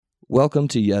Welcome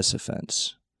to Yes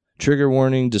Offense. Trigger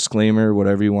warning, disclaimer,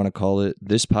 whatever you want to call it,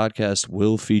 this podcast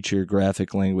will feature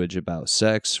graphic language about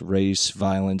sex, race,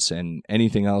 violence, and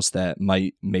anything else that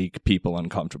might make people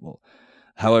uncomfortable.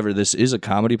 However, this is a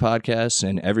comedy podcast,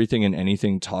 and everything and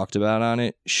anything talked about on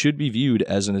it should be viewed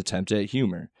as an attempt at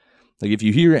humor. Like, if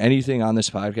you hear anything on this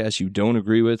podcast you don't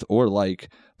agree with or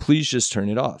like, please just turn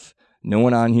it off. No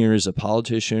one on here is a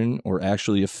politician or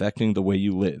actually affecting the way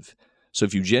you live. So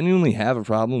if you genuinely have a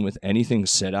problem with anything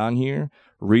said on here,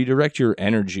 redirect your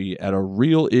energy at a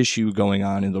real issue going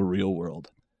on in the real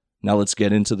world. Now let's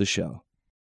get into the show.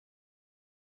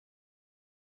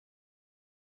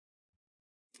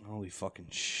 Holy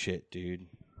fucking shit, dude.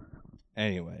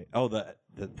 Anyway,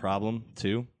 the problem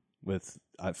too with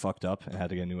I fucked up and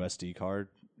had to get a new SD card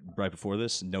right before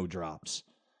this, no drops.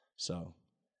 So,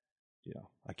 you know,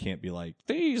 I can't be like,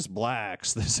 these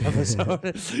blacks this episode.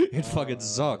 It fucking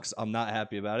sucks. I'm not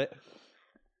happy about it.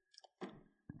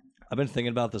 I've been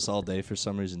thinking about this all day for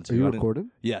some reason too. Are you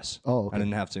recording? Yes. Oh, okay. I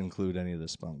didn't have to include any of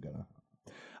this, but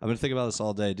I've been thinking about this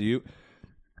all day. Do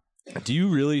you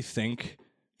really think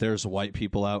there's white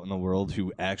people out in the world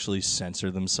who actually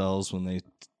censor themselves when they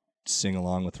sing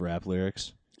along with rap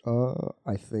lyrics?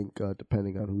 I think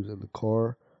depending on who's in the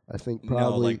car, I think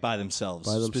probably no, like by themselves.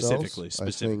 Specifically. I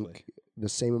think the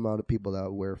same amount of people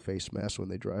that wear face masks when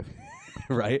they drive.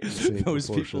 Right? Those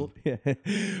proportion. people, yeah.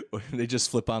 They just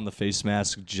flip on the face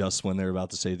mask just when they're about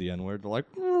to say the N-word. They're like,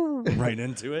 right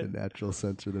into it. The natural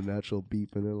censor, the natural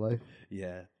beep in their life.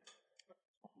 Yeah.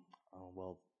 Oh,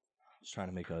 well, I was trying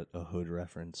to make a hood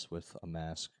reference with a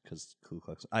mask because Ku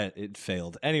Klux. It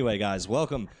failed. Anyway, guys,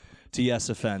 welcome to Yes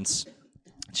Offense.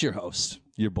 It's your host,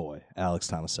 your boy, Alex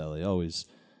Tomaselli, always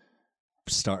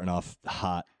starting off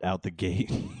hot out the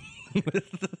gate.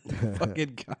 With the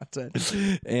fucking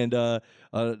content. And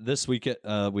this week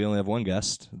we only have one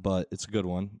guest, but it's a good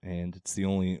one, and it's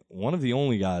one of the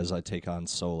only guys I take on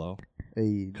solo.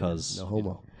 Hey, because no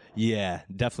homo. Yeah,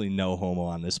 definitely no homo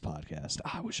on this podcast.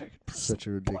 I wish I could. Such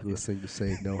a ridiculous thing to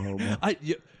say, no homo.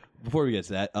 Before we get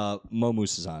to that, Mo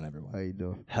Mussa is on, everyone. How you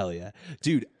doing? Hell yeah,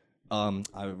 dude. And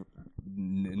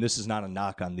this is not a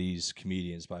knock on these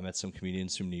comedians, but I met some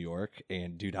comedians from New York,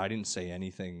 and dude, I didn't say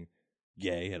anything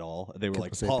gay at all. They were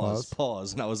like,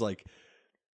 pause. And I was like,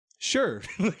 sure.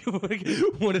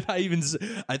 What did I even say?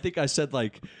 I think I said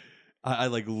like, I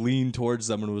like leaned towards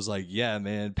them and was like, yeah,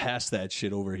 man, pass that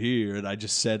shit over here. And I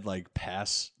just said like,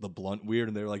 pass the blunt weird.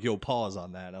 And they were like, yo, pause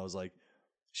on that. And I was like,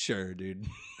 sure, dude.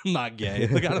 I'm not gay.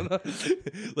 Like, I don't know.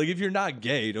 Like, if you're not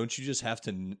gay, don't you just have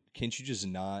to, can't you just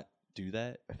not do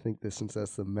that? I think that since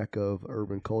that's the mecca of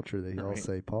urban culture, they all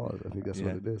say pause. I think that's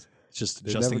what it is. Just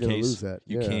They're just never in gonna case lose that.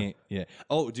 you can't. Yeah.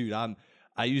 Oh, dude,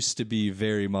 I used to be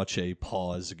very much a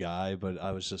pause guy, but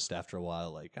I was just after a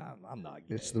while like I'm not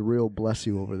gay. It's the real bless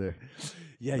you over there.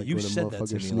 Yeah, like you said that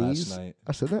to me last night.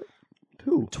 I said that?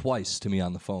 Who? Twice to me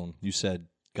on the phone. You said,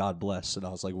 God bless. And I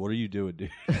was like, what are you doing,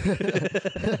 dude?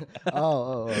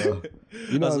 Oh.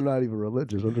 You know, I'm not even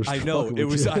religious. I'm just I know. It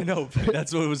was, I know.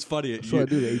 That's what was funny. That's what I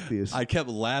do to atheists. I kept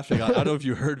laughing. I don't know if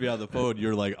you heard me on the phone.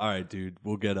 You're like, all right, dude,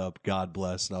 we'll get up. God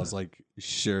bless. And I was like,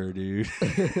 sure, dude. I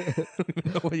don't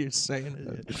even know what you're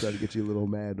saying. I try to get you a little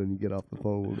mad when you get off the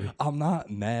phone with me. I'm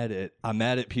mad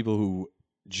at people who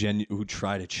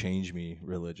try to change me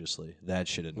religiously. That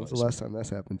shit annoys me. When's the last time that's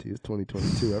happened to you? It's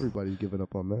 2022. Everybody's giving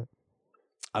up on that.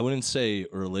 I wouldn't say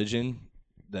religion.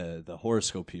 The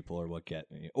horoscope people are what get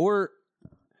me. Or,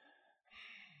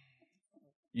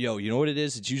 you know what it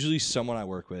is? It's usually someone I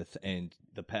work with, and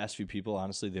the past few people,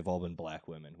 honestly, they've all been black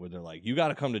women, where they're like, you got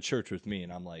to come to church with me.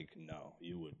 And I'm like, no,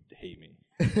 you would hate me.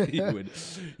 you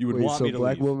would want me to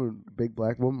black leave. Woman, big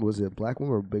black woman, was it a black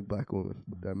woman or a big black woman?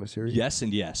 Did I mishear you? Yes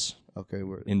and yes. Okay.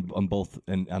 On both,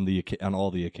 and on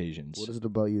all the occasions. What is it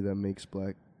about you that makes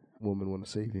black women want to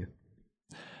save you?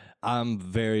 I'm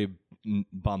very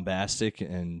bombastic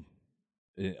and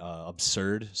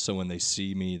absurd. So when they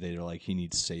see me, they're like, he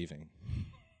needs saving.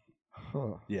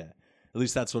 Huh. Yeah. At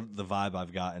least that's what the vibe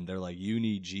I've gotten. They're like, you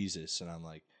need Jesus. And I'm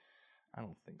like, I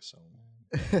don't think so,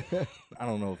 man. I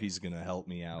don't know if he's going to help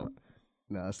me out.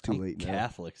 No, it's too late now.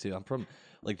 Catholic, too. I'm from,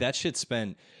 like, that shit's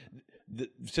been,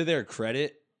 to their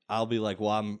credit, I'll be like,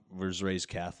 well, I was raised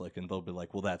Catholic. And they'll be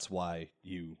like, well, that's why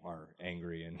you are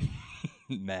angry and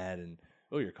mad and,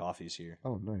 oh, your coffee's here.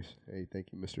 Oh, nice. Hey, thank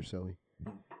you, Mr. Selly.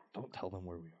 Don't tell them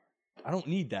where we are. I don't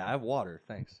need that. I have water.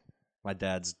 Thanks. My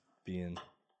dad's being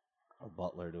a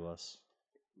butler to us.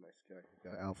 Nice guy.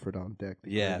 Got Alfred on deck.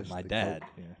 Yeah, my dad.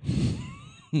 Yeah.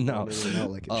 No.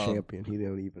 Out like a champion. He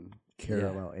don't even care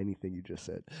about anything you just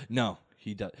said. No,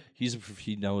 he does.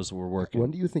 He knows we're working.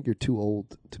 When do you think you're too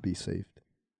old to be saved?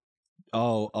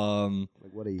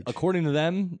 Like what age? according to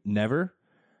them, never.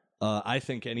 I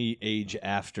think any age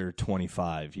after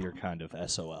 25, you're kind of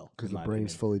SOL. Because the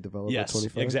brain's fully developed yes, at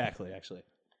 25? exactly, actually.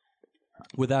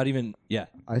 Without even, yeah.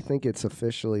 I think it's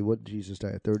officially, what did Jesus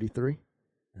die at, 33?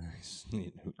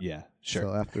 Yeah, sure.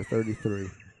 So after 33,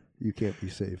 you can't be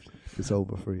saved. It's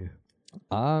over for you.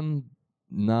 I'm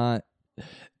not...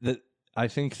 I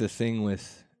think the thing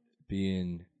with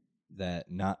being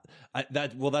that not...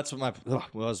 that's what I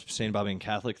was saying about being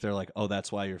Catholic. They're like, oh,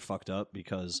 that's why you're fucked up,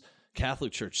 because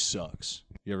Catholic Church sucks.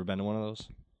 You ever been to one of those?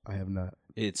 I have not.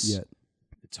 It's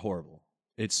horrible.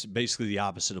 It's basically the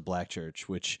opposite of Black Church,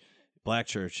 which Black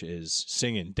Church is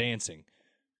singing, dancing,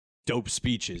 dope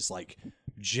speeches, like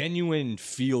genuine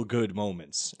feel-good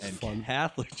moments. And fun.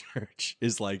 Catholic Church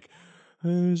is like,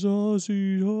 and then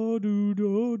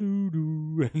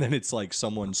it's like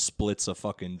someone splits a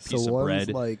fucking piece of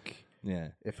bread. Like,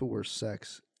 if it were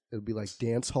sex, it would be like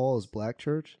dance hall is Black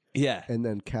Church. Yeah. And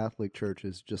then Catholic Church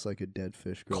is just like a dead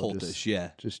fish girl.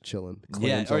 Cultish, just chilling.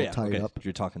 Tied up.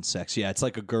 You're talking sex. Yeah, it's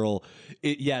like a girl.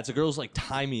 It's a girl's like,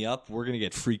 tie me up. We're going to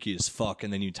get freaky as fuck.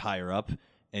 And then you tie her up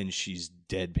and she's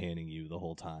deadpanning you the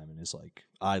whole time. And it's like,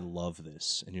 I love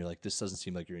this. And you're like, this doesn't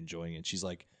seem like you're enjoying it. She's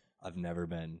like, I've never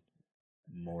been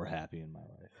more happy in my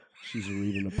life. She's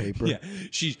reading a paper. Yeah.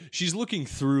 She's looking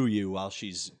through you while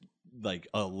she's like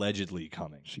allegedly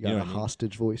coming. She got a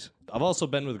hostage voice. I've also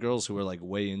been with girls who are like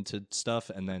way into stuff,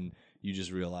 and then you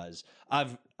just realize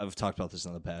I've talked about this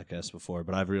on the podcast before,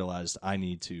 but I've realized I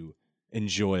need to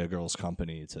enjoy a girl's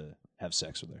company to have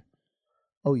sex with her.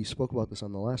 Oh, you spoke about this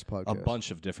on the last podcast. A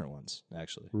bunch of different ones,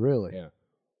 actually. Really? Yeah.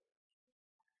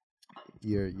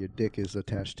 Your dick is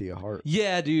attached to your heart.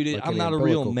 Yeah, dude. Like I'm not a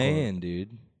real man,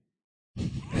 dude.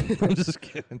 I'm just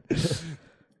kidding.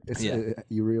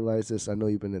 You realize this? I know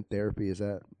you've been in therapy.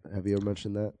 Have you ever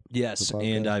mentioned that? Yes,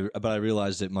 but I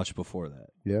realized it much before that.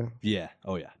 Yeah. Yeah.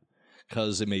 Oh yeah.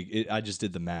 Because I just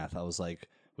did the math. I was like,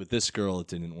 with this girl, it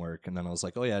didn't work, and then I was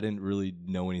like, oh yeah, I didn't really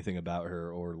know anything about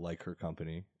her or like her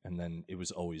company, and then it was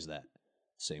always that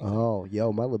same thing. Oh,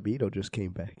 yo, my libido just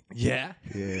came back. Yeah.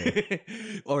 Yeah.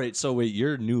 All right. So wait,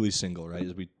 you're newly single, right?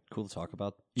 Is we cool to talk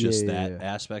about just that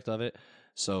aspect of it?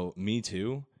 So me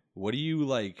too. What do you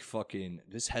like fucking...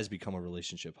 This has become a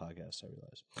relationship podcast, I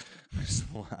realize.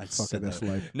 Fucking this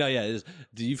life. No, yeah. It is.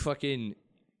 Do you fucking...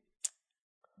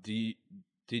 Did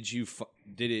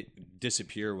it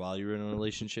disappear while you were in a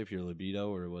relationship, your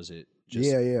libido, or was it just...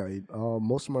 Yeah.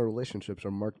 Most of my relationships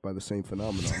are marked by the same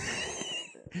phenomenon.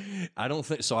 I don't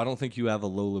think you have a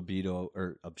low libido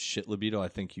or a shit libido. I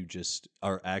think you just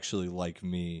are actually like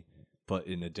me, but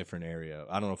in a different area.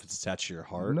 I don't know if it's attached to your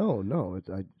heart. No.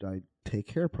 I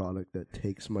take hair product that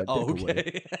takes my dick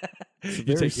away. It's You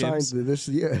very take signs Hims? of this.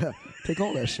 Yeah, take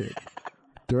all that shit.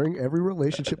 During every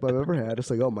relationship I've ever had,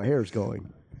 it's like, oh, my hair's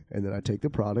going. And then I take the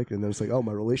product, and then it's like, oh,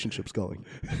 my relationship's going.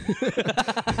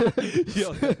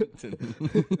 Yo,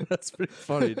 that's pretty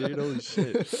funny, dude. Holy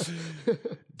shit.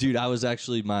 Dude, I was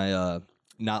actually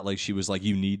not like she was like,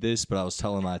 you need this, but I was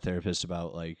telling my therapist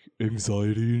about like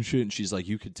anxiety and shit, and she's like,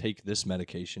 you could take this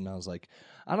medication. And I was like,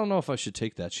 I don't know if I should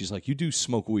take that. She's like, you do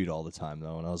smoke weed all the time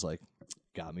though. And I was like,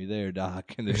 got me there,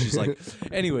 doc. And then she's like,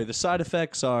 anyway, the side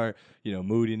effects are,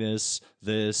 moodiness,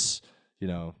 this,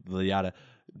 the yada,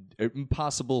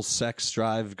 impossible sex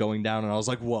drive going down. And I was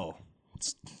like, whoa.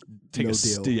 No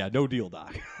deal. Yeah, no deal,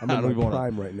 doc. I'm in my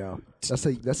prime right now. That's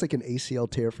like an ACL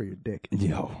tear for your dick.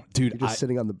 Yo, dude, you're just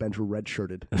sitting on the bench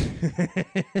red-shirted.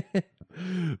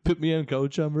 Put me in,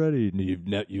 coach. I'm ready.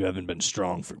 You haven't been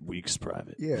strong for weeks,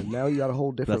 private. Yeah, now you got a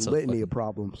whole different litany of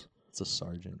problems. It's a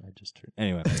sergeant. I just heard.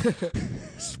 Anyway,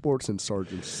 sports and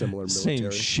sergeants, similar military.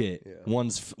 Same shit. Yeah.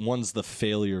 One's the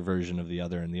failure version of the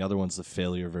other, and the other one's the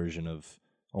failure version of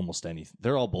almost anything.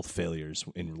 They're all both failures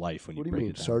in life when you break it down. What do you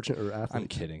mean, sergeant or athlete? I'm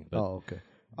kidding. But oh, okay.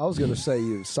 I was going to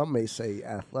say, some may say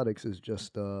athletics is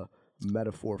just a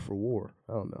metaphor for war.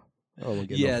 I don't know. I don't want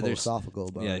to get philosophical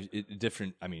about it.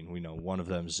 Different. I mean, we know one of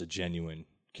them is a genuine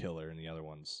killer, and the other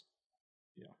one's,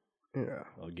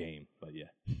 a game. But yeah.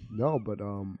 No, but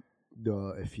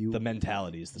if you... The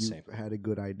mentality is the same. Had a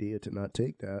good idea to not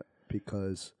take that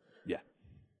because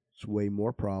it's way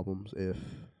more problems if...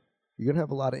 You're going to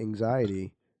have a lot of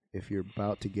anxiety if you're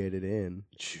about to get it in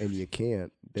and you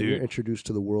can't. Then you're introduced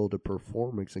to the world of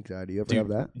performance anxiety. You ever have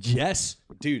that? Yes.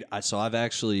 Dude, I've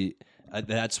actually...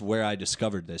 that's where I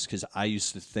discovered this because I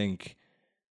used to think...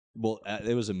 Well,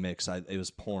 it was a mix. It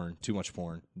was porn. Too much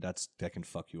porn. That can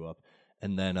fuck you up.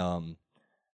 And then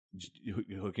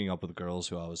hooking up with girls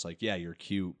who I was like, yeah, you're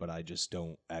cute, but I just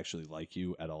don't actually like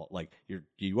you at all. Like,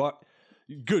 you are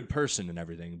a good person and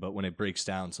everything, but when it breaks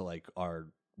down to like our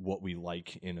what we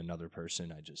like in another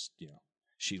person. I just,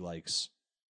 she likes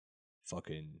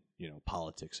fucking,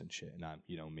 politics and shit, and I'm,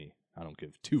 me. I don't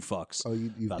give two fucks. Oh,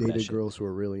 you've dated girls who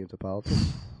are really into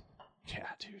politics? Yeah,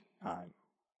 dude.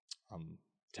 I'm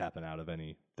tapping out of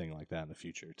anything like that in the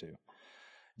future too.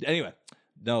 Anyway,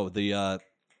 no,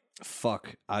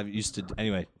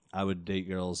 I would date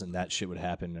girls and that shit would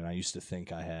happen, and I used to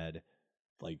think I had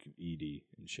like ED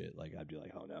and shit. Like I'd be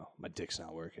like, oh no, my dick's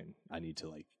not working. I need to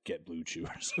like get Blue Chew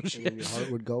or some shit. And then your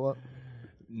heart would go up?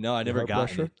 No, I never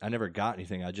got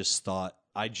anything.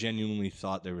 I genuinely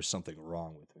thought there was something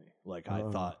wrong with me. Like I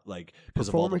thought, like, because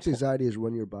performance anxiety is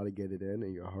when your body get it in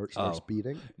and your heart starts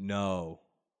beating. No,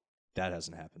 that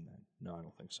hasn't happened then. No, I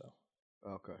don't think so.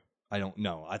 Okay. I don't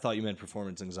know. I thought you meant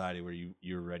performance anxiety, where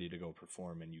you're ready to go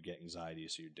perform and you get anxiety,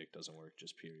 so your dick doesn't work.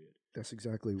 Just period. That's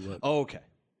exactly what. Oh, okay.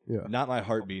 Yeah. Not my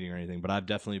heart beating or anything, but I've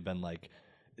definitely been like,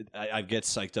 I get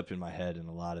psyched up in my head, and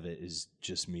a lot of it is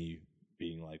just me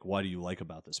being like, "What do you like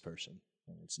about this person?"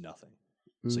 And it's nothing.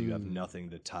 So you have nothing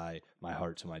to tie my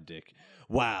heart to my dick.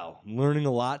 Wow, I'm learning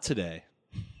a lot today.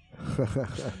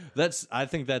 I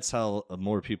think that's how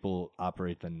more people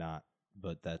operate than not.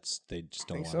 But they just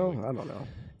don't want so? I don't know.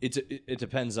 It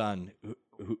depends on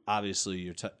who obviously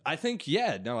you're. I think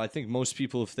I think most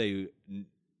people, if they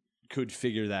could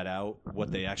figure that out,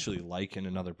 what they actually like in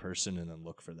another person, and then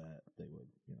look for that, they would.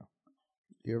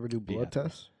 You ever do blood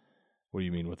tests? What do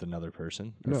you mean with another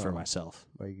person? Or No. for myself?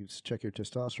 Like you just check your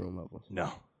testosterone levels.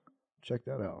 No. Check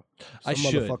that out. I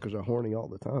Some should. motherfuckers are horny all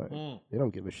the time. They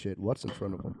don't give a shit what's in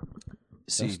front of them.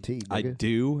 See, tea, I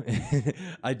do.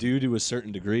 I do to a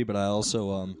certain degree, but I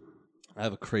also I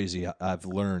have I've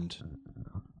learned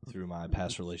through my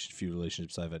past few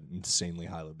relationships, I have an insanely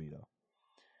high libido.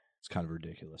 It's kind of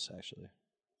ridiculous, actually.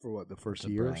 For what, the first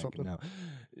year or something? No.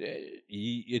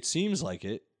 It seems like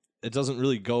it. It doesn't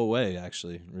really go away,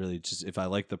 actually. Really, just if I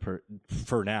like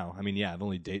for now. I mean, yeah, I've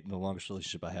only dated, the longest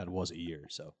relationship I had was a year,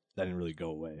 so that didn't really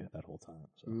go away that whole time.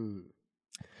 So.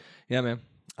 Yeah, man,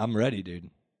 I'm ready,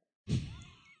 dude.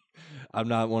 I'm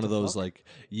not one of those like,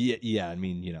 yeah. I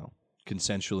mean,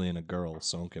 consensually in a girl,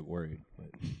 so don't get worried. But.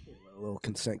 A little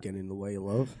consent getting in the way of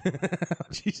love.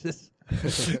 Jesus.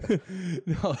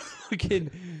 No, fucking.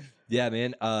 Yeah,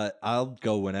 man. I'll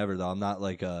go whenever though. I'm not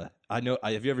like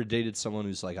have you ever dated someone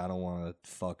who's like, I don't want to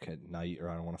fuck at night, or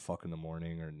I don't want to fuck in the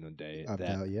morning or in the day?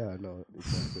 Yeah, I know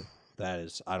exactly.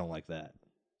 I don't like that.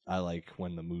 I like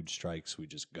when the mood strikes, we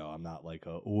just go. I'm not like,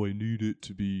 I need it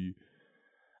to be.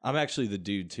 I'm actually the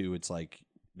dude too. It's like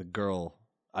the girl.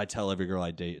 I tell every girl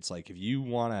I date, it's like, if you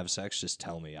want to have sex, just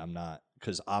tell me. I'm not,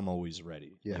 because I'm always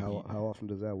ready. Yeah. Like, how often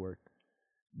does that work?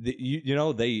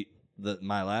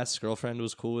 My last girlfriend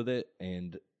was cool with it,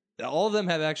 and all of them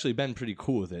have actually been pretty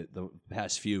cool with it. The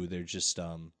past few, they're just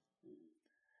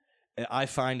I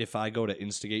find if I go to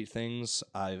instigate things,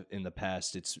 in the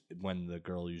past, it's when the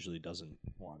girl usually doesn't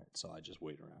want it, so I just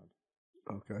wait around.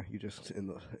 Okay, you just in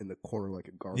the corner like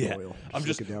a gargoyle. Yeah, I'm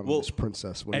just looking down on this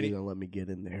princess. When are you gonna let me get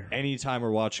in there? Anytime we're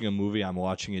watching a movie, I'm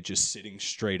watching it just sitting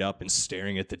straight up and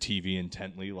staring at the TV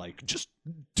intently, like, just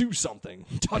do something,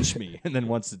 touch me. And then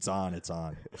once it's on, it's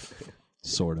on.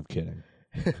 Sort of kidding.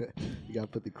 You gotta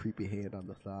put the creepy hand on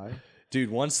the thigh.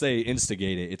 Dude, once they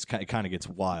instigate it, it kind of gets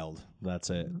wild. That's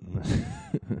it.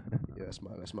 Yeah,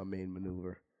 that's my main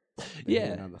maneuver.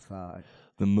 Hand on the thigh.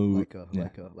 The mood,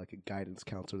 like a guidance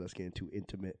counselor that's getting too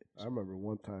intimate. I remember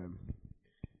one time,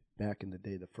 back in the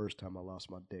day, the first time I lost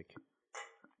my dick.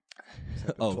 It's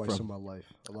happened twice in my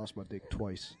life. I lost my dick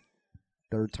twice.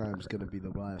 Third time's gonna be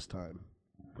the last time.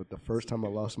 But the first time I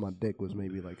lost my dick was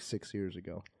maybe like 6 years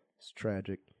ago. It's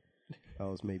tragic. I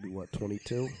was maybe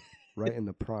 22, right in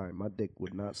the prime. My dick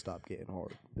would not stop getting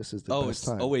hard. This is the best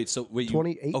time.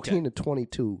 2018 to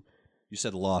 22. You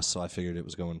said lost, so I figured it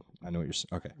was going. I know what you're saying.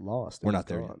 Okay. Lost. We're not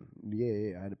there yet.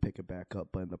 Yeah. I had to pick it back up.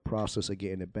 But in the process of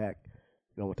getting it back,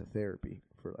 I went to therapy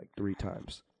for like 3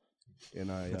 times. And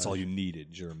that's all you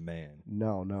needed. You're a man.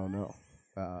 No.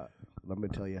 Let me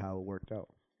tell you how it worked out.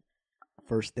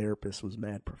 First therapist was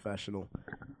mad professional.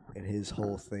 And his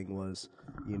whole thing was,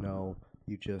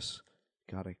 you just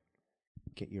got to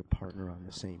get your partner on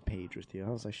the same page with you. I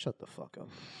was like, shut the fuck up.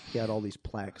 He had all these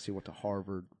plaques. He went to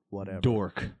Harvard, whatever.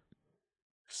 Dork.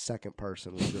 Second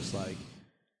person was just like,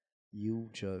 you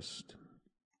just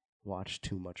watch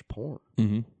too much porn.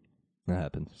 Mm-hmm. That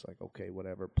happens. It's like, okay,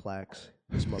 whatever, plaques.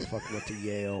 This motherfucker went to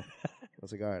Yale. I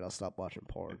was like, all right, I'll stop watching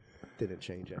porn. Didn't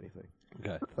change anything.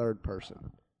 Okay. Third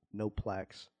person, no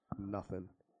plaques, nothing.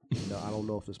 I don't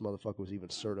know if this motherfucker was even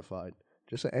certified.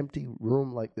 Just an empty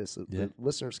room like this. The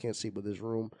listeners can't see, but this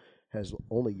room has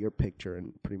only your picture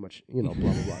and pretty much, blah, blah,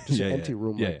 blah. Just an empty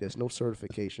room like this, no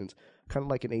certifications. Kind of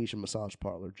like an Asian massage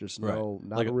parlor. Just not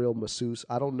like a real masseuse.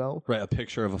 I don't know. Right, a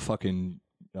picture of a fucking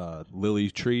lily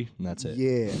tree, and that's it.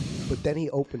 Yeah, but then he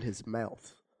opened his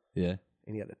mouth. Yeah.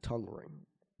 And he had a tongue ring.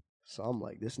 So I'm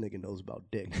like, this nigga knows about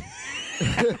dick.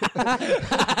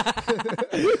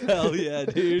 Hell yeah,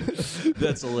 dude.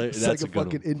 That's hilarious. It's that's like a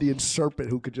fucking Indian serpent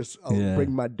who could just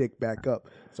bring my dick back up.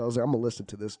 So I was like, I'm going to listen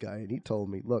to this guy. And he told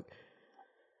me, look,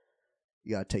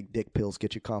 you got to take dick pills,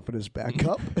 get your confidence back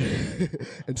up,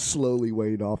 and slowly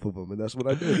wane off of them. And that's what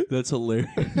I did. That's hilarious.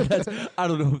 I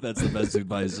don't know if that's the best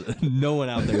advice. No one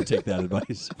out there would take that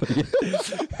advice. But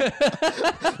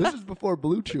This is before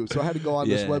Blue Chew, so I had to go on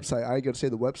this website. I ain't going to say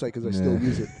the website because I still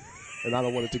use it. And I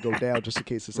don't want it to go down just in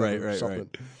case it's something.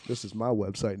 Right. This is my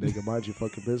website, nigga. Mind your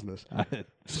fucking business.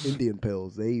 It's Indian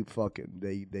pills. They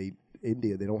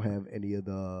India, they don't have any of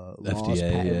the laws,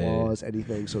 patent laws,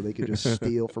 anything, so they could just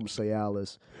steal from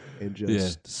Cialis and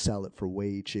just sell it for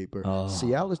way cheaper.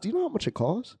 Cialis, do you know how much it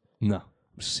costs? No.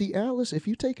 Cialis, if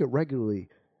you take it regularly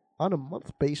on a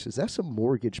month basis, that's a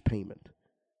mortgage payment.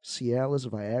 Cialis,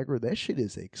 Viagra, that shit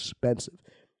is expensive.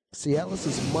 Cialis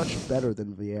is much better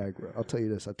than Viagra. I'll tell you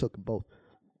this, I took them both.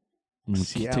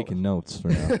 Keep taking notes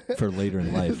for later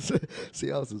in life.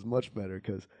 Cialis is much better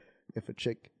because if a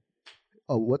chick...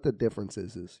 what the difference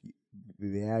is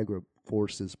Viagra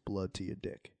forces blood to your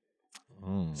dick.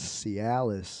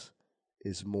 Cialis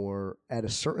is more, at a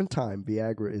certain time,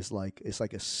 Viagra is it's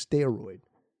like a steroid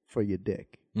for your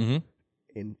dick. Mm-hmm.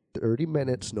 In 30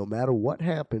 minutes, no matter what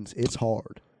happens, it's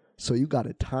hard. So you got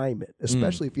to time it,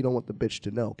 especially if you don't want the bitch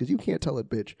to know. Because you can't tell a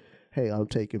bitch, hey, I'm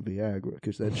taking Viagra,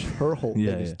 because then her whole thing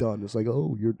is done. It's like,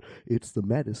 oh, it's the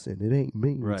medicine. It ain't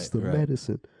me. It's the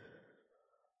medicine.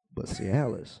 But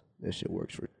Cialis... that shit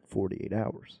works for 48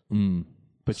 hours.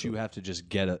 But you have to just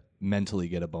mentally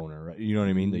get a boner, right? You know what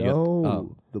I mean?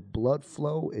 The blood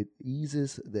flow, it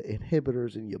eases the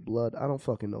inhibitors in your blood. I don't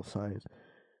fucking know science.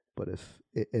 But if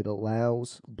it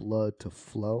allows blood to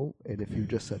flow, and if you're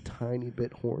just a tiny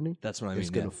bit horny, that's what I mean. It's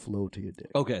going to flow to your dick.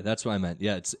 Okay, that's what I meant.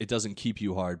 Yeah, it doesn't keep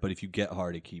you hard, but if you get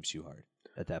hard, it keeps you hard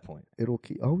at that point. It'll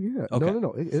keep... Oh, yeah. Okay.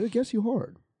 No. It gets you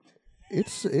hard.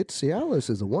 Cialis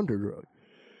is a wonder drug.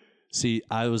 See,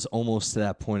 I was almost to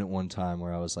that point at one time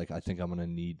where I was like, I think I'm going to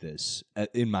need this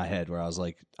in my head, where I was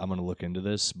like, I'm going to look into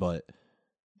this, but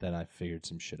then I figured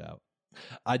some shit out.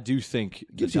 I do think...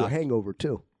 It gives you a hangover,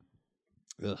 too.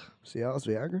 Ugh. Cialis,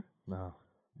 Viagra? No.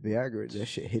 Viagra, that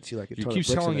shit hits you like a ton of bricks.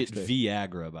 You keep calling it day.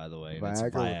 Viagra, by the way.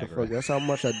 Viagra? What the fuck? That's how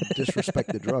much I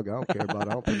disrespect the drug. I don't care about it.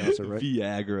 I don't pronounce it right.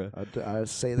 Viagra. I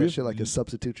say that shit like a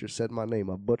substitute just said my name.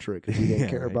 I butcher it because you didn't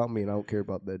care about me and I don't care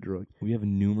about that drug. We have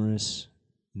numerous...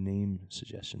 name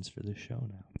suggestions for this show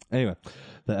now. Anyway,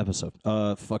 the episode.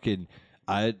 I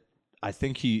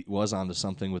think he was onto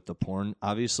something with the porn.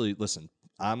 Obviously, listen,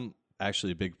 I'm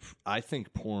actually I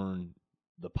think porn,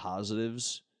 the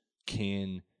positives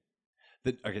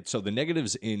so the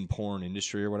negatives in porn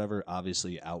industry or whatever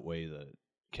obviously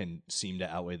can seem to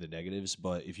outweigh the negatives,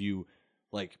 but if you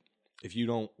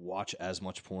don't watch as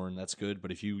much porn, that's good,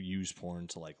 but if you use porn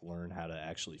to learn how to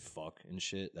actually fuck and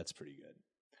shit, that's pretty good.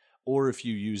 Or if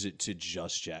you use it to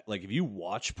just jack. Like, if you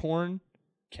watch porn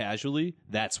casually,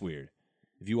 that's weird.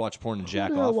 If you watch porn and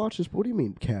jack off. Watches, what do you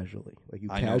mean casually? Like, you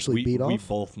casually beat off? We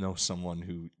both know someone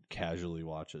who casually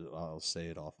watches. I'll say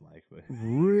it off mic. But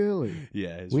really?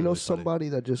 Yeah. We know somebody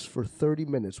that just for 30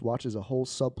 minutes watches a whole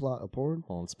subplot of porn?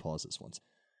 Hold on, let's pause this once.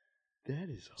 That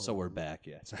is hard. So we're back,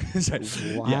 yeah.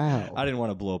 Wow. Yeah, I didn't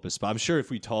want to blow up his spot. I'm sure if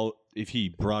he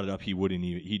brought it up, he wouldn't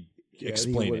even... He'd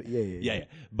explain it. Yeah.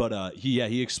 But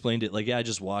he explained it I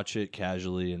just watch it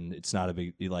casually and it's not a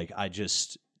big I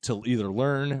just to either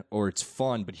learn or it's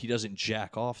fun, but he doesn't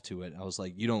jack off to it. I was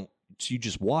like, you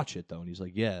just watch it though. And he's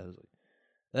like, yeah. I was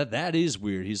like, that is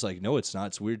weird. He's like, no, it's not.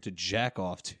 It's weird to jack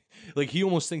off to. He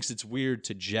almost thinks it's weird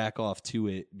to jack off to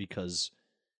it because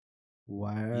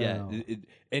wow. Yeah,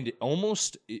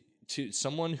 to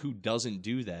someone who doesn't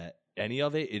do that, any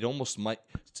of it, it almost might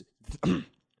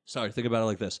sorry, think about it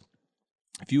like this.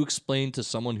 If you explain to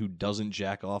someone who doesn't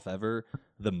jack off ever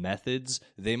the methods,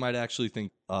 they might actually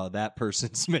think that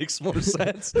person's makes more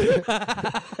sense.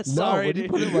 Sorry, when you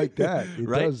put it like that, it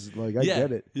does. I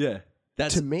get it. Yeah.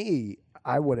 To me,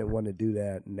 I wouldn't want to do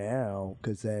that now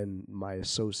because then my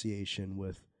association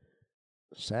with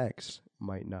sex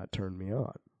might not turn me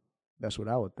on. That's what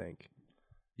I would think.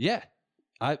 Yeah.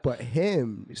 But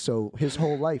so his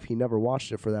whole life, he never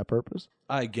watched it for that purpose?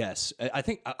 I guess. I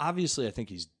think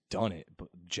he's done it, but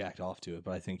jacked off to it,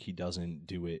 but I think he doesn't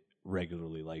do it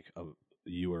regularly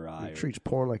you or I. It treats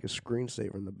porn like a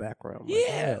screensaver in the background.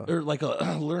 Or like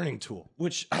a learning tool,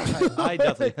 which I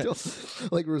definitely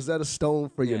like Rosetta Stone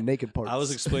for your naked parts. I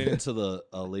was explaining to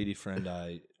a lady friend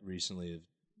I recently have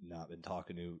not been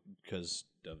talking to because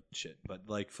of shit, but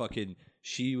like fucking,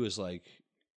 she was like,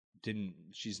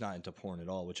 she's not into porn at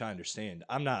all, which I understand.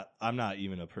 I'm not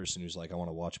even a person who's like, I want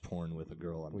to watch porn with a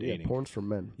girl I'm dating. Yeah, porn's for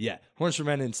men. Yeah, porn's for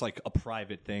men, and it's like a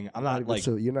private thing. I'm not like,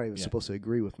 so you're not even supposed to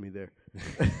agree with me there.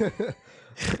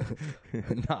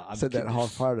 Nah, I said that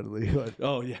half-heartedly.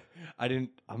 Oh yeah, I didn't.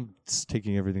 I'm just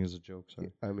taking everything as a joke.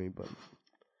 Sorry. I mean,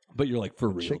 but you're like, for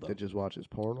real chick though. that just watches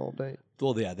porn all day.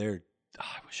 Well, yeah, they're.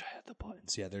 I wish I had the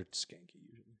buttons. Yeah, they're skanky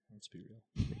usually. Let's be real.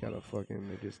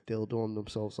 They just dildoing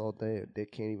themselves all day. A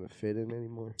dick can't even fit in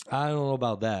anymore. I don't know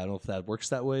about that. I don't know if that works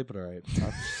that way, but all right.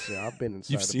 I've been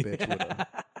inside a bitch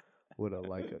with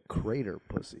a crater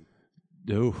pussy.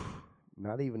 No.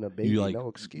 Not even a baby. No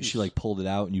excuse. She like pulled it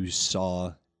out and you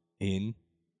saw in.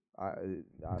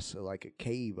 I saw like a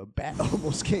cave. A bat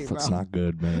almost came out. That's not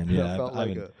good, man. Yeah,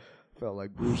 I felt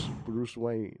like Bruce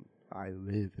Wayne. I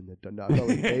live in the dark.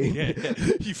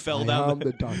 Like You fell down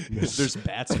the darkness. There's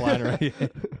bats flying around.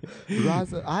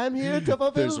 Raza, I'm here to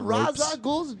fulfill Ra's al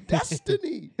Ghul's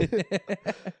destiny.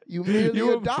 You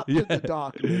merely adopted the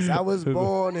darkness. I was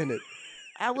born in it.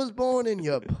 I was born in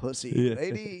your pussy,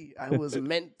 lady. I was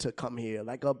meant to come here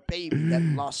like a baby that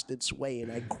lost its way,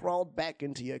 and I crawled back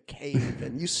into your cave,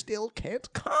 and you still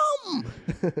can't come.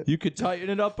 You could tighten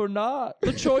it up or not.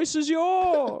 The choice is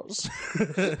yours.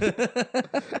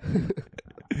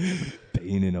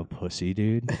 Bane in a pussy,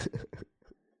 dude.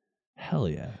 Hell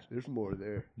yeah. There's more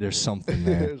there. There's something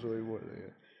there. There's way more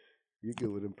there. You're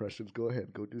good with impressions. Go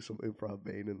ahead. Go do some improv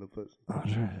Bane in the pussy.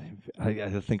 I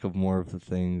got to think of more of the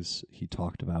things he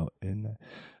talked about. And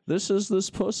this is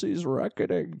this pussy's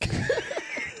reckoning.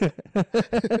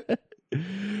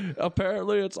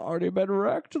 Apparently, it's already been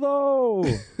wrecked, though.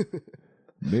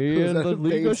 Me and the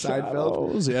League of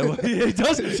Shadows. Yeah, well, he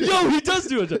does. Yo, he does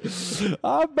do it.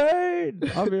 I'm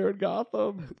Bane. I'm here in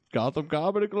Gotham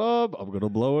Comedy Club. I'm gonna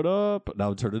blow it up.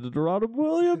 Now turn it into Robin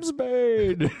Williams,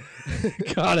 Bane.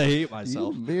 God, I hate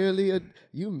myself.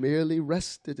 You merely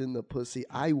rested in the pussy.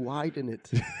 I widened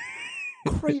it,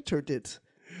 cratered it,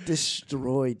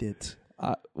 destroyed it.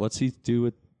 What's he do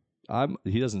with?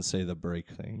 He doesn't say the break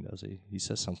thing, does he? He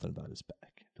says something about his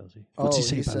back, does he? What's he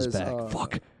say about his back?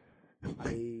 Fuck.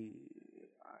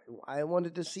 I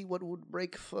wanted to see what would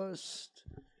break first,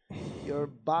 your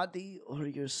body or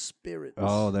your spirit.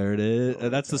 Oh, there it is.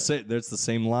 That's the same. There's the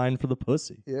same line for the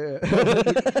pussy. Yeah.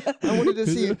 I wanted to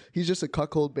see. He's just a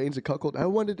cuckold. Bane's a cuckold. I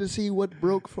wanted to see what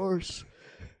broke first,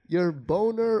 your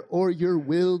boner or your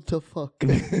will to fuck.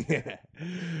 Yeah.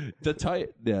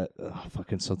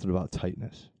 Fucking something about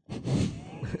tightness.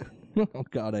 Oh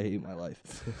God, I hate my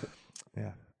life.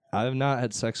 Yeah. I have not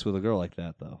had sex with a girl like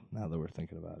that, though, now that we're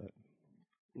thinking about it.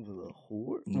 With a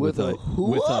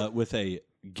whore? With a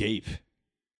gape.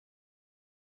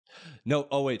 No,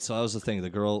 oh, wait, so that was the thing. The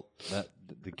girl,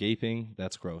 the gaping,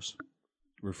 that's gross.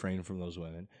 Refrain from those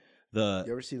women. You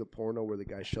ever see the porno where the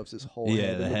guy shoves his whole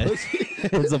head the in head. the pussy?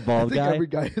 It's a bald guy. Every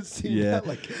guy has seen that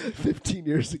like 15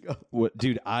 years ago.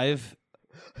 Dude,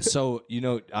 so,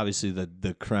 obviously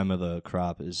the creme of the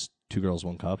crop is 2 girls,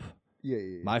 1 cup.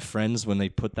 Yeah. My friends, when they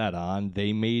put that on,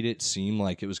 they made it seem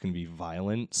like it was going to be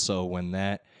violent. So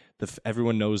when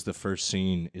everyone knows the first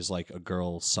scene is like a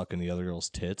girl sucking the other girl's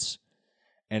tits.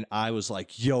 And I was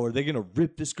like, yo, are they going to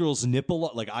rip this girl's nipple?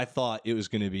 Like, I thought it was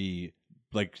going to be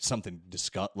like something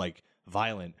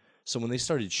violent. So when they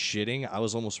started shitting, I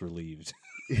was almost relieved.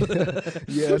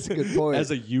 Yeah, that's a good point.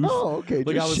 As a youth. Oh, okay.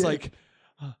 Like, I was like,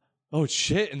 oh,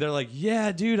 shit. And they're like,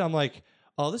 yeah, dude. I'm like,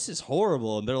 oh, this is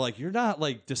horrible. And they're like, you're not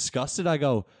like disgusted? I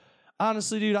go,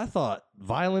 honestly, dude, I thought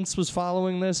violence was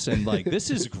following this. And like, this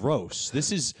is gross.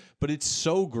 But it's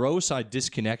so gross. I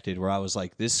disconnected where I was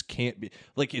like, this can't be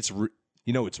like, it's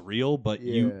real, but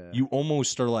you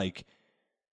almost are like,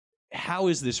 how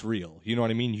is this real? You know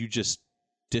what I mean? You just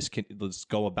let's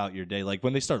go about your day. Like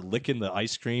when they start licking the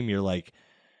ice cream, you're like,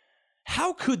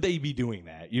 how could they be doing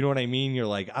that? You know what I mean? You're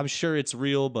like, I'm sure it's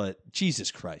real, but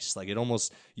Jesus Christ. Like it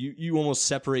almost, you almost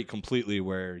separate completely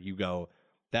where you go,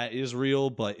 that is real,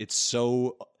 but it's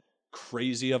so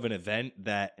crazy of an event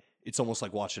that it's almost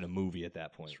like watching a movie at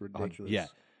that point. It's ridiculous. Yeah.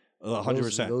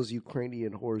 100%. Those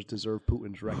Ukrainian whores deserve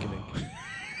Putin's reckoning.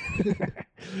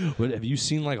 Have you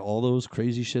seen like all those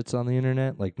crazy shits on the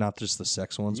internet? Like not just the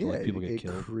sex ones, but like people get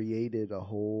killed. It created a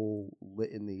whole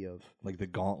litany of like the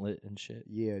gauntlet and shit.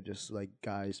 Yeah, just like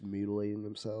guys mutilating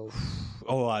themselves.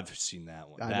 Oh, I've seen that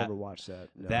one. I never watched that.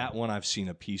 No. That one I've seen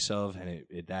a piece of, and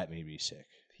that made me sick.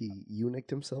 he eunuched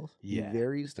himself. Yeah, he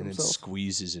varies and himself. then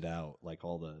squeezes it out like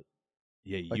all the.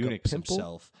 Yeah, he Like eunuchs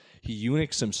himself. He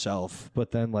eunuchs himself,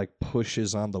 but then like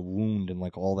pushes on the wound and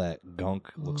like all that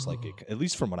gunk looks like it. At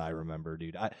least from what I remember,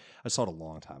 dude. I saw it a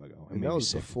long time ago. And that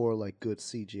was before like good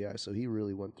CGI, so he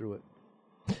really went through it.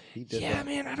 He did. Yeah,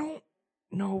 man. I don't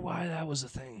know why that was a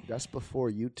thing. That's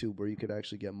before YouTube, where you could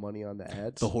actually get money on the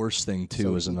ads. The horse thing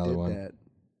too was another one. That.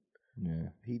 Yeah,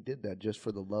 he did that just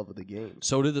for the love of the game.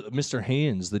 So did Mr.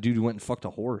 Hands, the dude who went and fucked a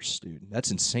horse, dude.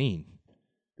 That's insane.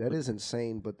 That is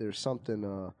insane, but there's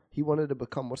something. He wanted to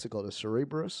become, what's it called, a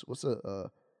Cerberus? What's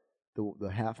the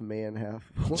half man,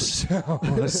 half horse?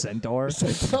 A centaur.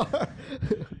 Centaur.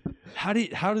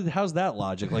 How's that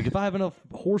logic? Like, if I have enough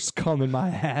horse cum in my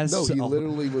ass, no, he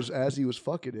literally was, as he was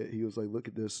fucking it, he was like, "Look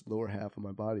at this lower half of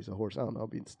my body's a horse." I don't know, I'm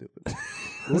being stupid.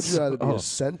 Would you rather be a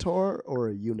centaur or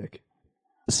a eunuch?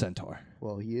 A centaur.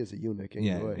 Well, he is a eunuch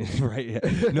anyway. Yeah, right.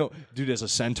 Yeah. No, dude, as a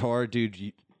centaur,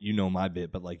 dude. You know my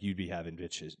bit, but like you'd be having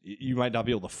bitches. You might not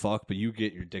be able to fuck, but you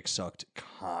get your dick sucked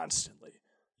constantly.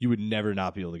 You would never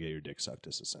not be able to get your dick sucked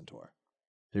as a centaur.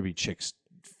 There'd be chicks,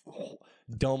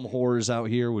 dumb whores out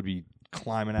here would be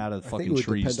climbing out of fucking trees to get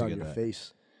that. I think it would depend on your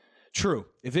face. True.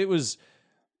 If it was,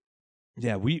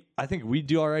 yeah, I think we'd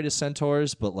do all right as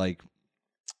centaurs, but like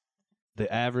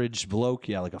the average bloke,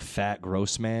 yeah, like a fat,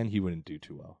 gross man, he wouldn't do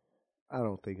too well. I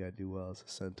don't think I'd do well as a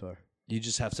centaur. You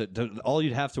just have to. All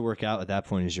you'd have to work out at that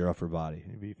point is your upper body.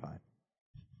 You'd be fine.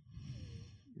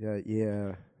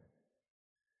 Yeah.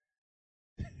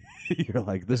 You're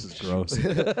like, this is gross.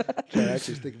 I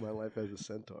actually think of my life as a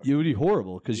centaur. It would be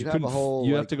horrible because you couldn't.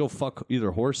 You have like, to go fuck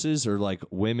either horses or like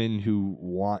women who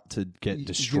want to get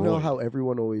destroyed. You know how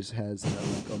everyone always has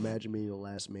that, like, imagine being the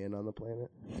last man on the planet?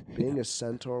 Being a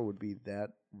centaur would be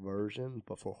that version,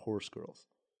 but for horse girls.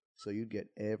 So you'd get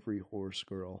every horse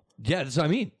girl. Yeah, that's what I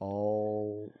mean.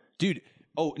 Oh, dude.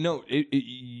 Oh no.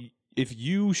 If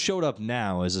you showed up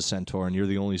now as a centaur and you're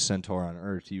the only centaur on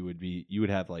Earth, you would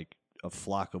have like a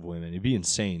flock of women. It'd be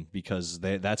insane because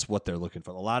that's what they're looking for.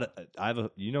 A lot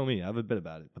of you know me. I have a bit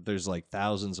about it, but there's like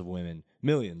thousands of women,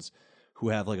 millions, who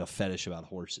have like a fetish about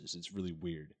horses. It's really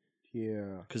weird.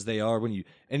 Yeah, because they are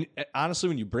and honestly,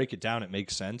 when you break it down, it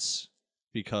makes sense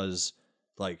because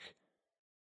like.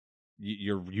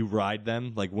 You ride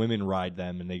them, like women ride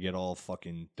them, and they get all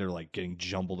fucking. They're like getting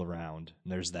jumbled around,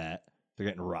 and there's that. They're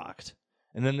getting rocked,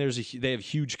 and then they have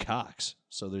huge cocks,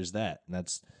 so there's that. And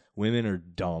that's women are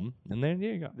dumb, and then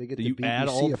there you go. They get you the add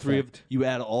BBC you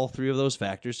add all three of those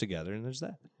factors together, and there's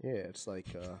that. Yeah, it's like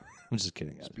I'm just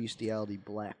kidding. It's bestiality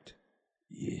blacked.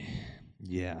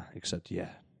 Yeah, except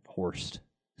horsed.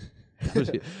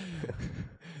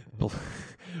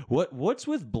 What's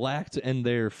with blacked and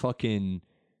their fucking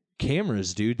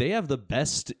cameras, dude? They have the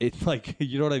best. It's like,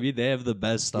 you know what I mean? They have the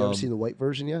best. You ever seen the white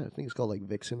version yet? I think it's called like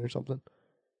Vixen or something.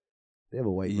 They have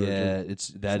a white version. Yeah,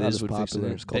 that is what Vixen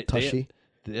is. It's called Tushy.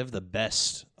 They have the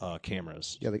best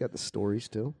cameras. Yeah, they got the stories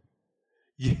too.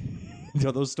 Yeah,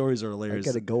 those stories are hilarious.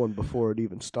 I get it going before it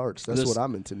even starts. That's what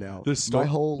I'm into now. My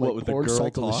whole porn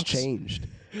cycle has changed.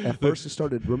 At first, it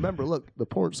started. Remember, look, the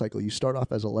porn cycle. You start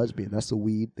off as a lesbian. That's the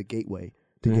weed, the gateway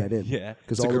to get in. Yeah,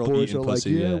 because all the boys are like,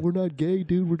 we're not gay,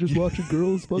 dude. We're just watching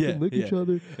girls fucking lick each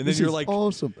other. And then you're like,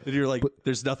 awesome. And you're like,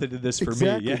 there's nothing in this for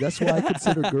me. Yeah. That's why I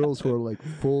consider girls who are like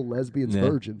full lesbians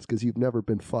virgins, because you've never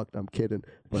been fucked. I'm kidding,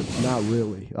 but not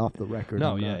really. Off the record.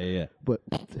 No, yeah. But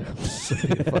so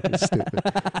fucking stupid.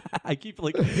 I keep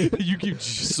like, you keep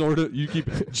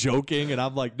joking, and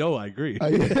I'm like, no, I agree.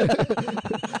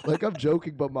 Like I'm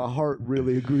joking, but my heart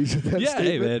really agrees with that statement.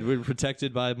 Hey man, we're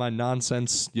protected by my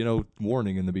nonsense,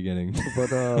 warning in the beginning.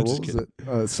 But what was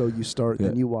it? So you start,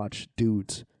 then you watch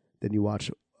dudes, then you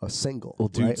watch a single. Well,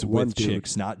 dudes right? with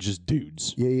chicks, not just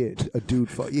dudes. Yeah, a dude.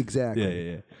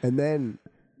 Exactly. Yeah. And then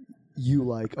you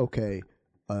like, okay,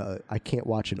 I can't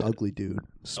watch an ugly dude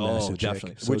smash a chick.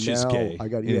 Definitely. So which is gay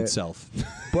in itself.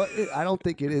 But I don't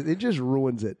think it is. It just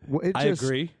ruins it. I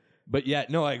agree. But I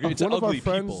agree. It's one ugly of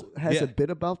our friends people. has a bit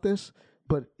about this,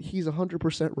 but he's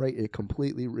 100% right. It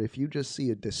completely. If you just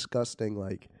see a disgusting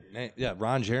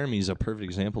Ron Jeremy's a perfect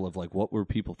example of like what were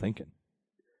people thinking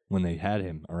when they had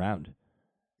him around.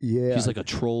 Yeah, he's like a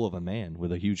troll of a man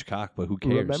with a huge cock, but who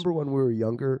cares? Remember when we were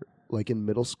younger, like in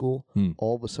middle school,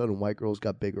 all of a sudden white girls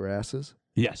got bigger asses?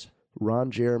 Yes.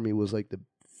 Ron Jeremy was like the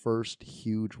first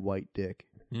huge white dick,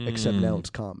 except now it's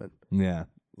common. Yeah.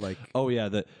 Like,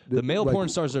 the male porn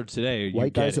stars are today.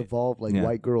 White guys evolved like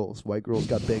white girls. White girls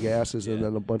got big asses, and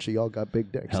then a bunch of y'all got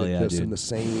big dicks. Hell yeah, in the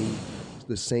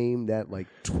same that like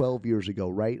 12 years ago,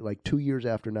 right? Like 2 years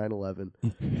after 9/11.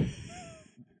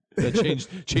 That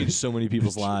changed so many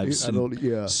people's lives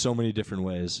yeah. so many different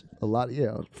ways. A lot,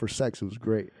 yeah. For sex, it was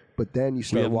great. But then you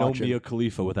start watching. No Mia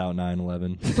Khalifa without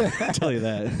 9/11. I'll tell you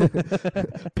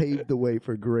that. Paved the way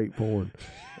for great porn.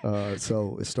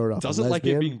 So it started off. Doesn't lesbian, like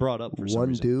it being brought up for some one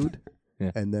reason. dude,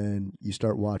 yeah. And then you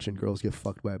start watching girls get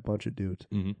fucked by a bunch of dudes.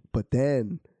 Mm-hmm. But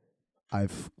then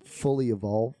I've fully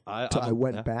evolved. I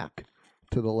went back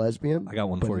to the lesbian. I got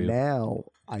one for you. Now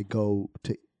I go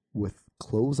to with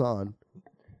clothes on.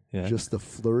 Yeah. Just the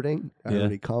flirting. I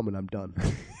already come and I'm done.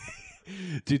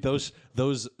 Dude, the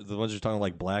ones you're talking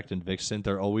like Blacked and Vixen,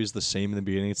 they're always the same in the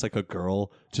beginning. It's like a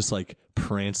girl just like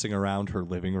prancing around her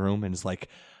living room and it's like,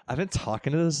 I've been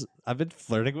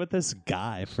flirting with this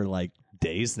guy for like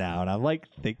days now, and I'm like,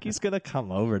 think he's gonna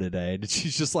come over today. And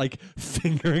she's just like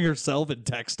fingering herself and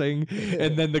texting,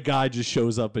 and then the guy just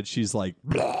shows up and she's like,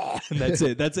 blah, and that's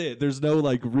it. There's no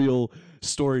like real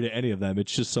story to any of them.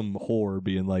 It's just some whore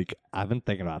being like, I've been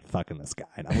thinking about fucking this guy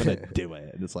and I'm gonna do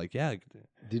it. And it's like, yeah.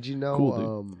 Did you know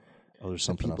cool, there's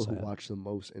something the people else who watch the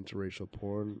most interracial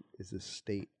porn is the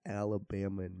state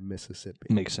Alabama and Mississippi.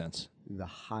 Makes sense. The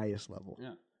highest level.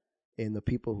 Yeah. And the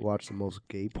people who watch the most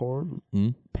gay porn,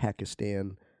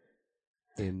 Pakistan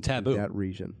in taboo. That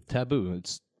region. Taboo.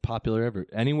 It's popular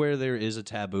anywhere there is a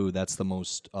taboo, that's the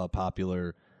most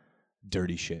popular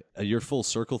dirty shit. Your full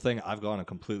circle thing, I've gone a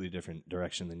completely different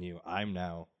direction than you. I'm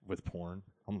now with porn.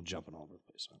 I'm jumping all over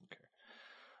the place. I don't care.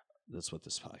 That's what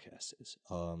this podcast is.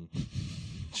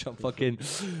 Jump fucking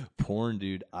porn,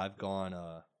 dude. I've gone.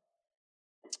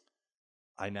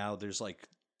 There's like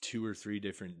 2 or 3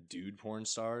 different dude porn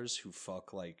stars who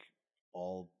fuck like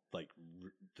all like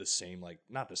the same, like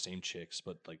not the same chicks,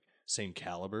 but like same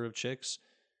caliber of chicks,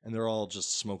 and they're all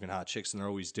just smoking hot chicks, and they're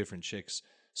always different chicks.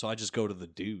 So I just go to the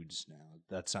dudes now.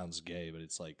 That sounds gay, but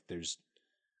it's like they have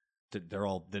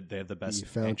the best. You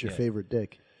found your favorite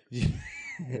dick. Yeah.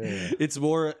 It's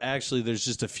more actually there's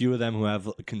just a few of them who have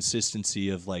consistency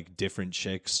of like different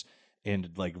chicks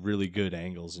and like really good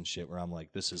angles and shit where I'm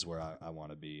like, this is where I want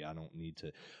to be. I don't need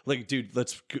to like, dude,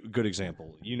 good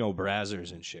example. You know,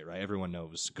 Brazzers and shit, right? Everyone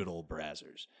knows good old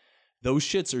Brazzers. Those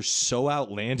shits are so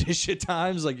outlandish at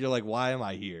times. Like, you're like, why am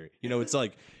I here? You know, it's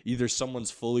like either someone's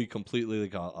fully, completely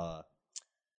like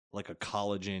a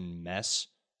collagen mess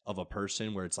of a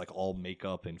person where it's like all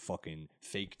makeup and fucking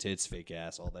fake tits, fake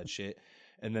ass, all that shit.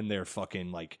 And then they're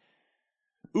fucking like,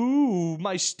 ooh,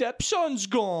 my stepson's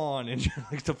gone. And you're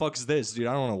like, the fuck's this, dude?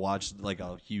 I don't want to watch like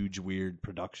a huge, weird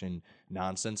production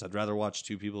nonsense. I'd rather watch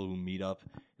 2 people who meet up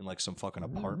in like some fucking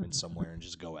apartment somewhere and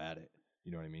just go at it.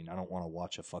 You know what I mean? I don't want to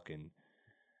watch a fucking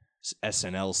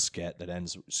SNL sketch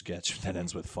that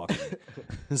ends with fucking.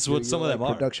 This is what some of them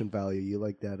are. Production value. You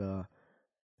like that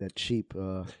cheap.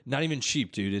 Not even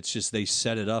cheap, dude. It's just they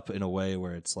set it up in a way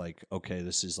where it's like, okay,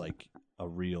 this is like a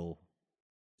real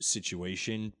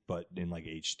situation, but in like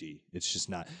HD. It's just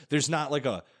not. There's not like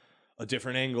a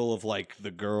different angle of like the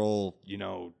girl, you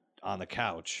know, on the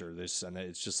couch or this, and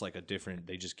it's just like a different.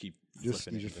 They just keep. You just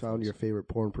found your favorite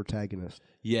porn protagonist.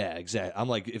 Yeah, exactly. I'm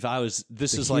like, if I was,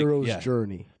 this the is like hero's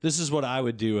journey. This is what I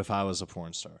would do if I was a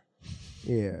porn star.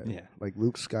 Yeah, like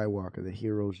Luke Skywalker, the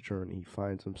hero's journey. He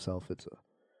finds himself.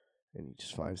 And he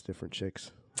just finds different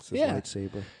chicks. It's his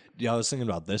lightsaber. Yeah, I was thinking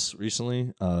about this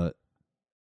recently.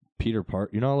 Peter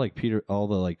Parker, you know, like all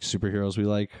the like superheroes we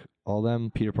like, all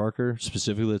them. Peter Parker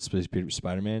specifically, let's say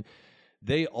Spider-Man.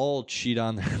 They all cheat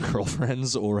on their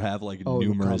girlfriends or have like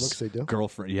numerous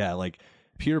girlfriends. Yeah, like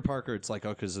Peter Parker, it's like, oh,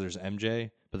 because there's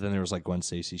MJ, but then there was like Gwen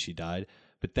Stacy, she died.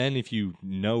 But then if you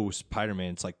know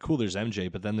Spider-Man, it's like, cool, there's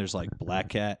MJ, but then there's like Black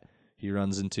Cat he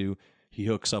runs into. He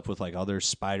hooks up with like other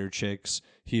spider chicks.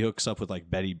 He hooks up with like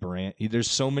Betty Brant.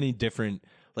 There's so many different,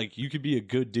 like you could be a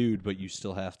good dude, but you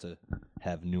still have to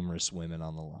have numerous women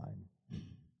on the line.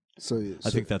 So I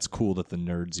think that's cool that the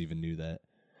nerds even knew that.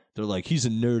 They're like, he's a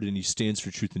nerd and he stands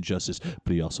for truth and justice,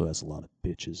 but he also has a lot of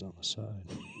bitches on the side.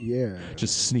 Yeah.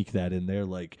 Just sneak that in there.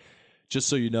 Like, just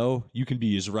so you know, you can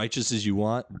be as righteous as you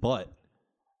want, but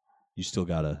you still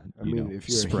got to, if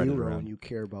you're spread a it hero around. and you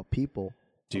care about people,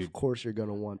 dude, of course you're going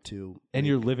to want to. And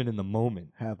you're living in the moment.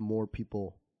 Have more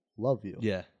people love you.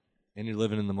 Yeah. And you're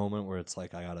living in the moment where it's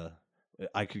like,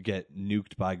 I could get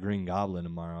nuked by Green Goblin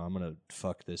tomorrow. I'm going to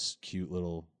fuck this cute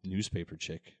little newspaper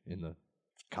chick in the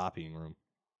copying room.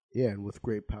 Yeah, and with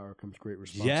great power comes great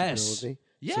responsibility. Yes. So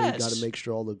you got to make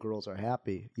sure all the girls are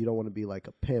happy. You don't want to be like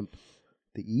a pimp,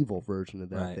 the evil version of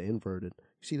that, right. The inverted.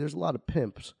 You see, there's a lot of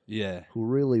pimps who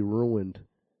really ruined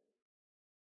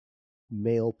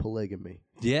male polygamy.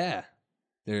 Yeah,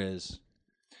 there is.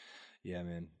 Yeah,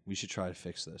 man. We should try to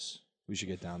fix this. We should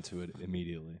get down to it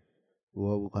immediately.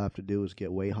 What we'll have to do is get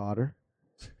way hotter.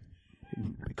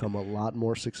 become a lot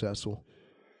more successful.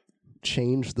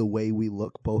 Change the way we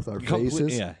look, both our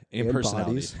faces and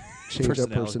bodies. Change our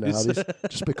personalities.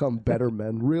 Just become better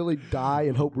men. Really die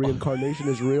and hope reincarnation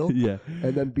is real. Yeah.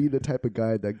 And then be the type of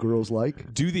guy that girls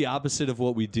like. Do the opposite of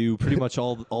what we do pretty much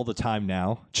all the time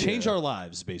now. Change our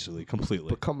lives, basically, completely.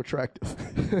 Become attractive.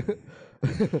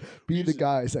 Be the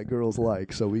guys that girls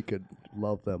like so we could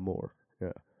love them more.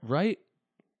 Yeah. Right?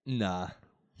 Nah.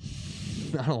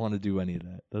 I don't want to do any of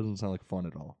that. Doesn't sound like fun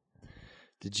at all.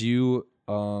 Did you...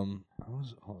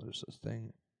 there's this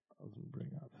thing I was going to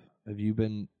bring up. Have you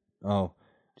been... Oh,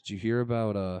 did you hear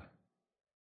about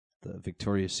the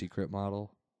Victoria's Secret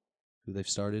model? Who they've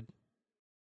started?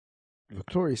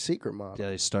 Victoria's Secret model?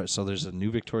 Yeah, so there's a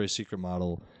new Victoria's Secret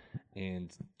model,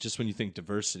 and just when you think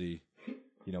diversity,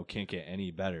 can't get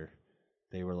any better,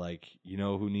 they were like,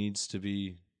 who needs to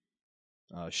be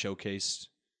showcased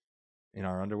in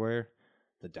our underwear?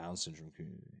 The Down syndrome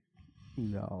community.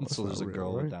 No. So there's a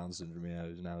girl with Down syndrome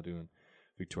who's now doing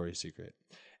Victoria's Secret.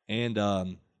 And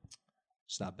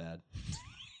it's not bad.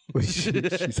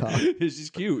 She's hot. She's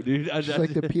cute, dude. She's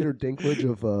like the Peter Dinklage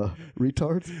of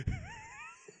retards.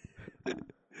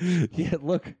 Yeah,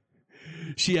 look.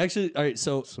 She actually... All right,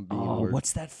 so...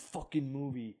 what's that fucking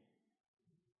movie?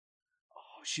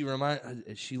 She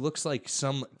looks like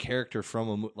some character from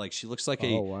a movie. Like, she looks like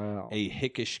a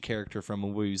hickish character from a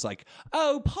movie. He's like,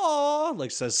 "Oh, Paul,"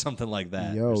 like says something like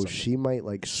that. Yo, she might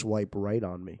like swipe right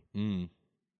on me.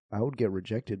 I would get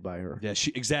rejected by her. Yeah,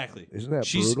 exactly. Isn't that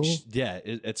brutal?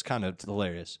 It's kind of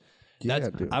hilarious.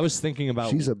 Yeah, dude. I was thinking about...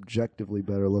 She's objectively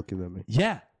better looking than me.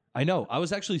 Yeah, I know. I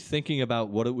was actually thinking about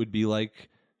what it would be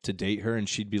like to date her, and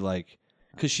she'd be like,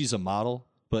 because she's a model,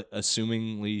 but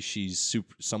assumingly she's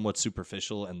somewhat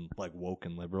superficial and like woke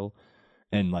and liberal,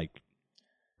 and like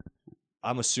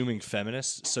I'm assuming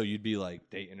feminist. So you'd be like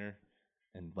dating her,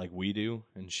 and like we do,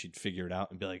 and she'd figure it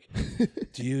out and be like,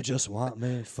 "Do you just want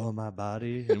me for my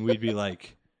body?" And we'd be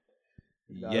like,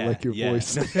 "Yeah, I like your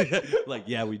voice." Like,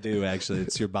 yeah, we do actually.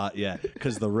 It's your body, yeah,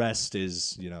 because the rest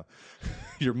is,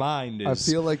 your mind is. I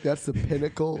feel like that's the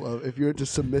pinnacle of, if you're into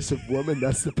submissive woman,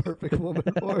 that's the perfect woman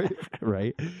for you,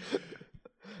 right?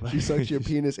 She sucks your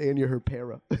penis and you're her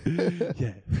para.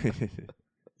 Yeah.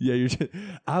 Yeah,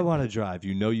 I want to drive.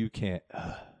 You can't.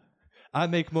 I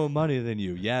make more money than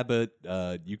you. Yeah, but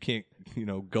you can't,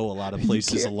 go a lot of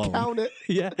places alone. Count it.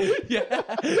 Yeah.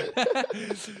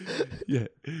 Yeah.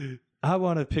 I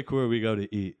want to pick where we go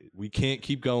to eat. We can't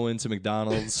keep going to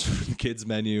McDonald's kids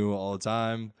menu all the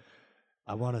time.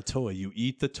 I want a toy. You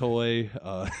eat the toy.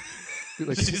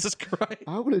 Like, Jesus Christ.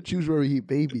 I want to choose where we eat,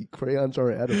 baby. Crayons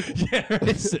are edible. Yeah,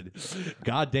 listen.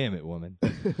 God damn it, woman.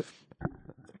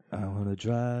 I want to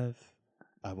drive.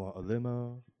 I want a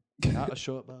limo. Not a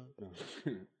short bus.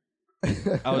 No.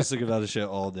 I was thinking about this shit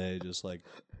all day, just like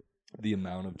the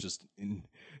amount of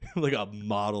like a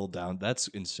model down. That's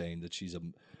insane that she's a...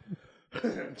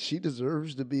 She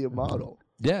deserves to be a model.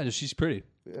 Yeah, she's pretty.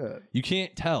 Yeah. You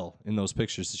can't tell in those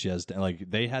pictures that she has, like,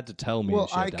 they had to tell me. Well,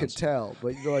 I could tell,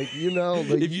 but like, like,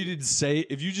 if you didn't say,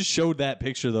 if you just showed that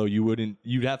picture though,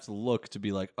 you'd have to look to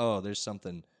be like, oh, there's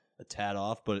something a tad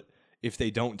off. But if they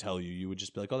don't tell you, you would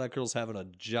just be like, oh, that girl's having a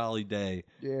jolly day.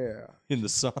 Yeah. In the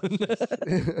sun.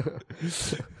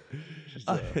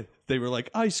 They were like,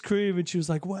 ice cream, and she was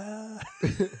like, wow.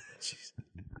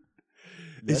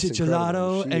 Is it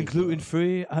gelato and gluten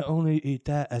free? I only eat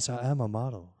that as I am a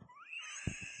model.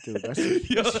 Dude, that's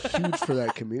huge for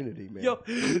that community, man. Yo,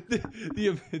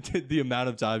 the amount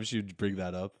of times she'd bring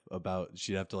that up about,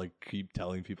 she'd have to like keep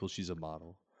telling people she's a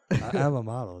model. I am a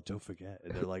model, don't forget.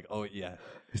 And they're like, oh yeah.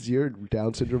 Is your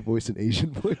Down syndrome voice an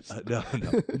Asian voice? No.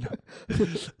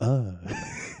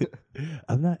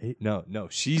 I'm not.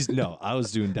 No. I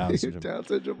was doing Down syndrome. Your Down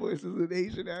syndrome voice is an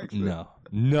Asian accent.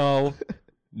 No.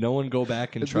 No one go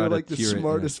back and try to like hear it. They're like the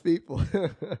smartest people.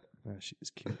 She is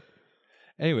cute.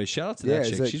 Anyway, shout out to that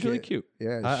chick. She's really cute.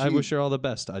 Yeah, I wish her all the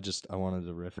best. I wanted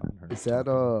to riff on her. Is that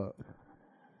All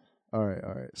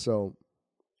right. So,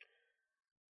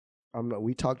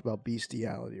 we talked about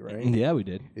bestiality, right? Yeah, we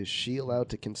did. Is she allowed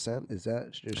to consent? Is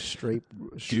that just straight?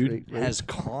 Dude has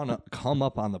come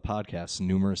up on the podcast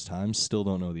numerous times. Still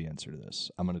don't know the answer to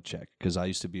this. I'm gonna check because I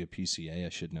used to be a PCA. I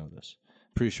should know this.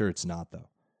 Pretty sure it's not though.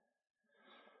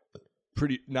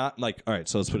 Not like, all right,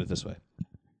 so let's put it this way.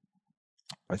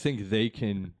 I think they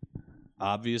can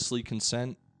obviously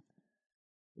consent,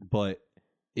 but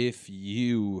if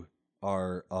you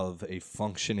are of a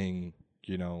functioning,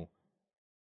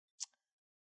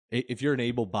 if you're an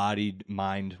able-bodied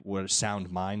mind,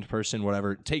 sound mind person,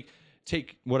 whatever, take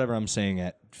whatever I'm saying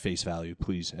at face value,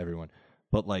 please, everyone.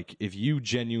 But like, if you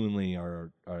genuinely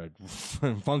are a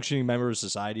functioning member of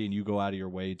society and you go out of your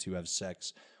way to have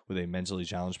sex with a mentally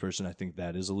challenged person, I think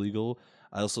that is illegal.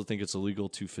 I also think it's illegal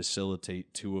to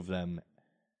facilitate two of them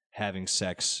having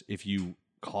sex if you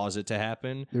cause it to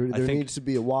happen. There needs to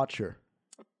be a watcher.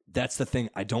 That's the thing.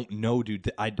 I don't know,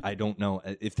 dude. I don't know.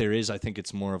 If there is, I think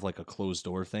it's more of like a closed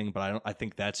door thing, but I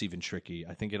think that's even tricky.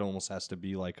 I think it almost has to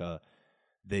be like a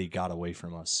they got away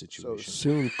from us situation. So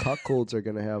soon cuckolds are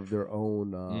going to have their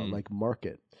own like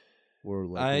market where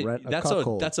like rent a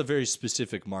cuckold. That's a very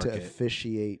specific market. To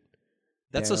officiate.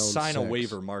 That's a sign a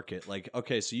waiver market. Like,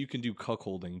 okay, so you can do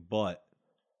cuckolding, but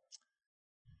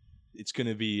it's going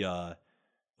to be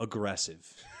aggressive.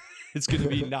 It's going to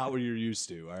be not what you're used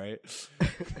to, all right?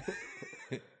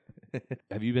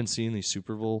 Have you been seeing these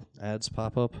Super Bowl ads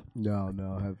pop up? No,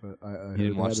 I haven't. I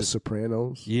didn't watch The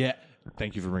Sopranos. Yeah.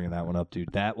 Thank you for bringing that one up,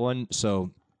 dude. That one,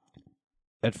 so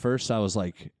at first I was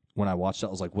like, when I watched that, I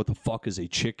was like, what the fuck is a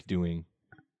chick doing?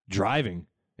 Driving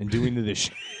and doing this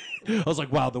shit. I was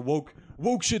like, wow, the woke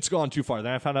shit's gone too far.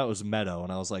 Then I found out it was Meadow,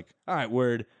 and I was like, all right,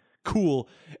 word, cool.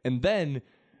 And then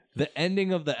the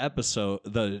ending of the episode,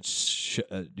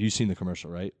 you've seen the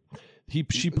commercial, right?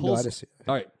 She pulls. No,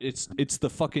 all right, it's the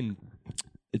fucking.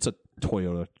 It's a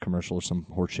Toyota commercial or some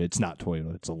horse shit. It's not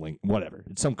Toyota. It's a Link. Whatever.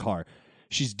 It's some car.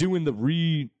 She's doing the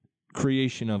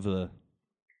recreation of the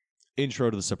intro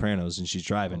to The Sopranos, and she's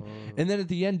driving. And then at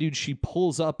the end, dude, she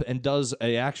pulls up and does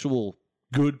a actual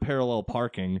good parallel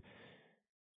parking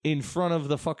in front of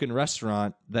the fucking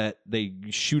restaurant that they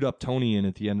shoot up Tony in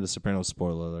at the end of The Sopranos.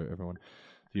 Spoiler alert, everyone.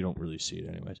 You don't really see it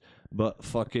anyways. But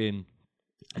fucking...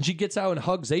 And she gets out and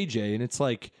hugs AJ, and it's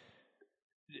like,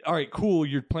 all right, cool,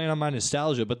 you're playing on my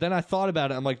nostalgia. But then I thought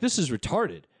about it. I'm like, this is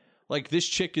retarded. Like, this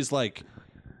chick is like,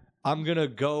 I'm going to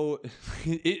go...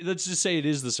 let's just say it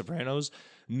is The Sopranos.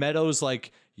 Meadows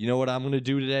like, you know what I'm going to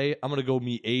do today? I'm going to go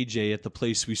meet AJ at the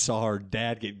place we saw our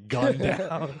dad get gunned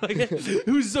down. Like,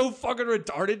 who's so fucking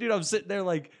retarded, dude? I'm sitting there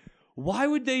like... Why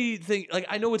would they think? Like,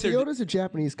 I know what Toyota's a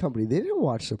Japanese company. They didn't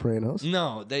watch Sopranos.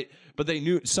 No, but they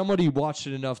knew somebody watched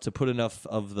it enough to put enough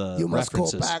of the You must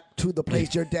references. go back to the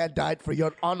place your dad died for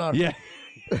your honor. Yeah.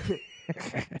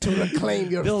 To reclaim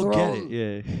your throne.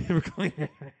 Get it. Yeah.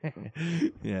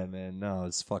 Yeah, man. No,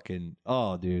 it's fucking.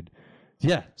 Oh, dude.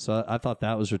 Yeah. So I thought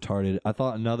that was retarded. I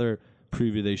thought another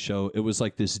preview they show, it was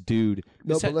like this dude.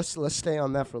 No, but let's stay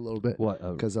on that for a little bit. What?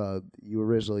 Because you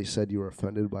originally said you were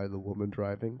offended by the woman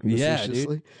driving. Yeah,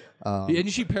 dude.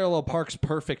 And she parallel parks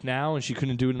perfect now, and she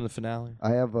couldn't do it in the finale.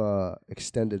 I have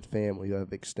extended family. I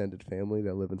have extended family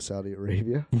that live in Saudi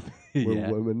Arabia,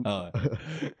 where women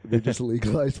they just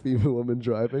legalized female women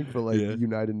driving for like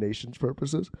United Nations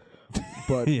purposes.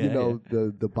 But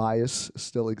the bias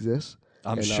still exists.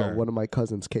 I'm sure. One of my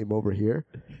cousins came over here,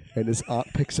 and his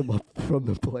aunt picks him up from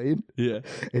the plane. Yeah.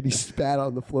 And he spat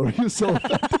on the floor. He was so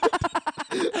offended.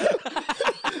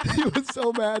 He was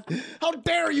so mad. How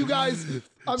dare you guys?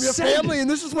 I'm your family, and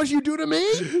this is what you do to me?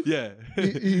 Yeah.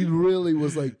 He really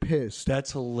was like pissed.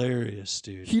 That's hilarious,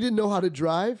 dude. He didn't know how to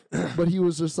drive, but he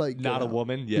was just like, not a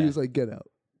woman? Yeah. He was like, get out.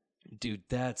 Dude,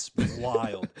 that's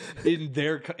wild.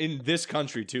 in this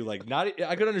country too. Like,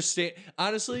 I could understand.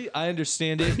 Honestly, I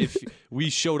understand it if we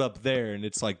showed up there and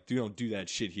it's like, you don't do that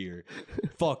shit here.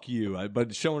 Fuck you.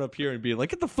 But showing up here and being like,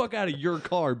 get the fuck out of your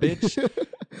car, bitch.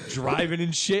 Driving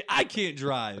and shit. I can't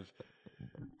drive.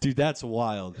 Dude, that's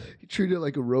wild. He treated it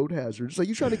like a road hazard. It's like,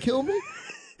 you trying to kill me?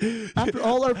 After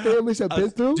all our families have been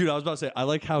through? Dude, I was about to say, I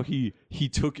like how he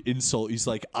took insult. He's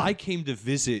like, I came to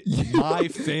visit my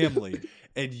family.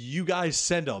 And you guys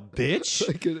send a bitch?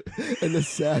 Like an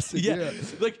assassin. Yeah.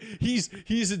 Like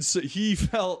he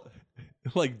felt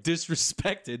like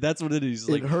disrespected. That's what it is.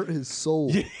 Like, it hurt his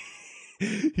soul. Yeah.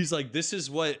 He's like, this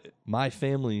is what my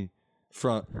family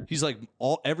he's like,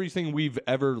 everything we've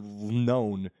ever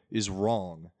known is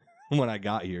wrong when I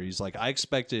got here. He's like, I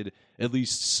expected at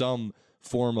least some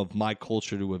form of my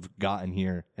culture to have gotten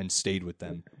here and stayed with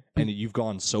them. And you've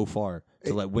gone so far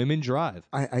to let women drive.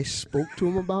 I spoke to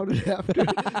him about it after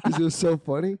because it was so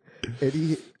funny.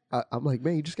 And I'm like,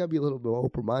 man, you just got to be a little bit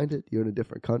open-minded. You're in a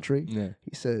different country. Yeah.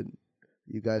 He said,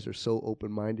 you guys are so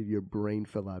open-minded, your brain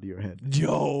fell out of your head.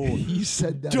 Yo. He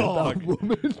said that about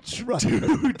women driving.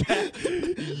 Dude,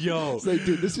 It's like,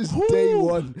 dude, this is day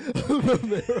one of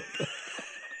America.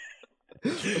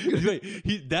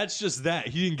 Wait, that's just that.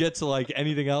 He didn't get to like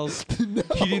anything else. No.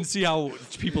 He didn't see how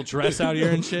people dress out here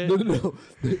and shit. No.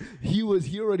 He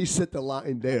already set the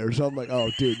line there. So I'm like, oh,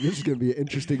 dude, this is gonna be an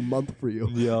interesting month for you.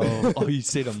 Yo, he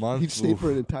stayed a month. He stayed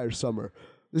for an entire summer.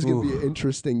 This is gonna be an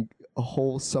interesting, a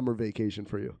whole summer vacation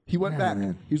for you. He went back.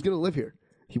 Man. He was gonna live here.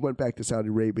 He went back to Saudi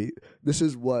Arabia. This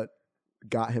is what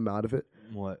got him out of it.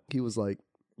 What? He was like,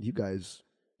 you guys.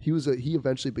 He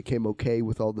eventually became okay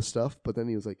with all the stuff, but then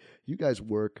he was like, you guys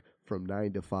work from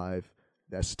 9 to 5.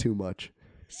 That's too much.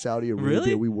 Saudi Arabia,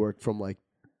 really? We worked from like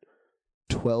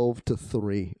 12 to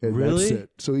 3, and really? that's it.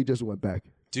 So he just went back.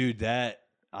 Dude, that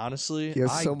honestly, he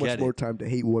has so much more time to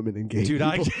hate women and gay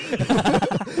people.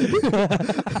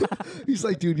 He's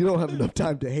like, dude, you don't have enough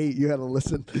time to hate. You got to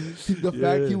listen. The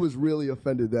fact he was really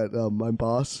offended that my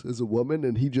boss is a woman,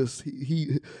 and he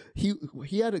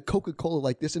had a Coca-Cola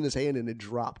like this in his hand, and it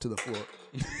dropped to the floor.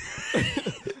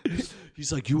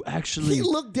 He's like, you actually. He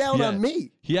looked down on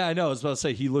me. Yeah, I know. I was about to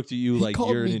say he looked at you like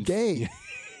called you're me gay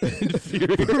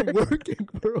inferior for working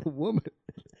for a woman.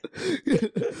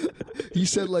 He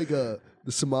said like the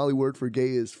Somali word for gay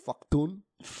is faktun.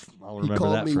 I'll remember he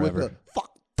called that me forever. with the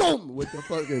faktun with the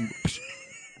fucking.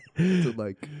 So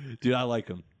like, dude, I like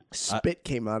him. Spit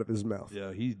came out of his mouth.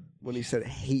 Yeah, when he said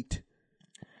hate.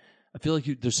 I feel like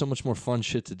there's so much more fun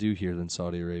shit to do here than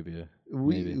Saudi Arabia.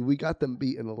 We got them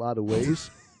beat in a lot of ways,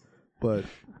 but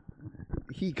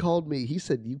he called me. He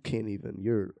said, "You can't even.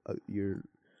 You're.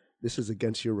 This is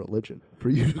against your religion for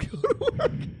you to go to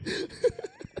work."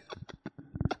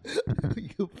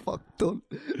 You fucked him,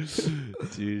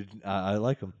 dude. I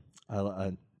like him. I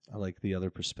like the other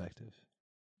perspective.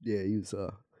 Yeah, he's.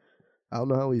 I don't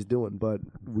know how he's doing, but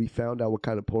we found out what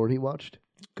kind of porn he watched.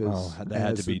 Oh, that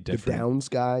had to be different. The Downs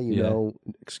guy, you know.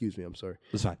 Excuse me, I'm sorry.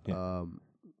 That's fine. Yeah.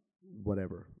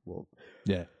 Whatever. Well,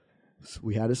 yeah. So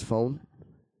we had his phone.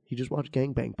 He just watched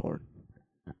gangbang porn.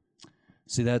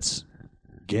 See, that's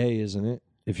gay, isn't it?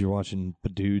 If you're watching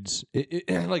dudes,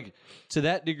 like to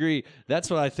that degree, that's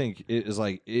what I think is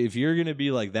like. If you're gonna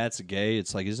be like, that's gay,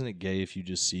 it's like, isn't it gay if you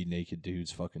just see naked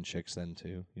dudes fucking chicks then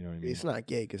too? You know what I mean? It's not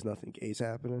gay because nothing gay's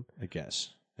happening. I guess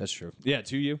that's true. Yeah,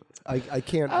 to you, I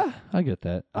can't. I get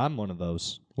that. I'm one of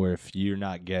those where if you're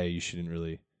not gay, you shouldn't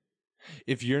really.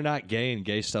 If you're not gay and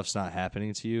gay stuff's not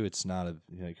happening to you, it's not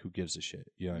like who gives a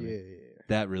shit. You know what I mean? Yeah.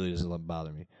 That really doesn't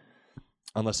bother me,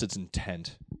 unless it's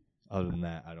intent. Other than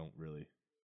that, I don't really.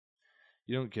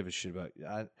 You don't give a shit about.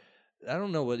 I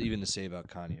don't know what even to say about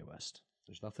Kanye West.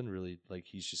 There's nothing really, like,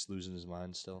 he's just losing his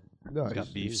mind still. No, he's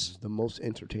got beefs. He's the most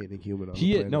entertaining human on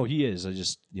the planet. No, he is.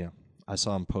 I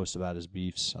saw him post about his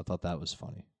beefs. I thought that was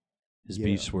funny. His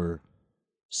beefs were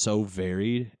so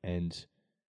varied and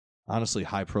honestly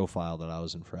high profile that I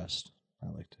was impressed. I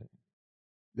liked it.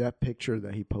 That picture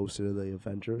that he posted of the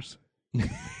Avengers.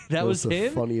 that was the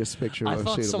him? Funniest picture I I've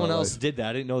thought seen someone in my else life. did that.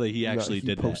 I didn't know that he actually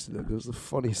did posted that. It was the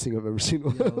funniest thing I've ever seen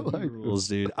in my life. Rules,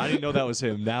 dude. I didn't know that was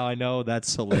him. Now I know.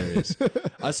 That's hilarious.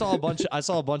 I saw a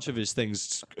bunch of his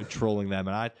things trolling them,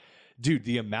 and dude,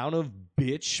 the amount of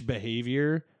bitch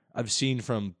behavior I've seen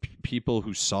from people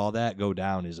who saw that go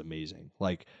down is amazing.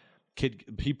 Like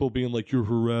people being like, "You're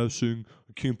harassing.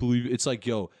 I can't believe it." It's like,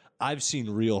 yo, I've seen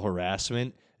real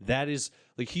harassment. That is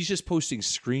like he's just posting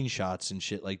screenshots and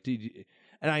shit. Like, dude.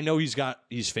 And I know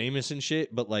he's famous and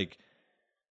shit, but like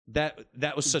that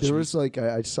was such. There was like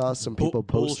I saw some people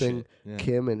posting yeah.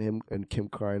 Kim and Kim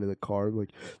crying in the car, like,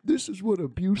 "This is what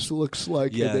abuse looks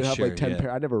like." Yeah, and they have like 10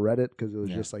 yeah. I never read it because it was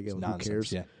just like, who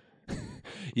cares? Yeah,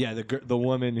 yeah. The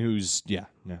woman who's I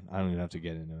don't even have to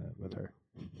get into it with her.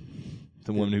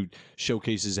 The woman who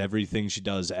showcases everything she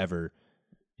does ever.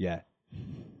 Yeah.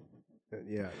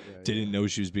 Yeah. Didn't know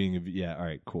she was being. All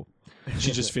right, cool.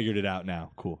 She just figured it out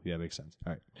now. Cool. Yeah, makes sense.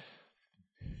 All right.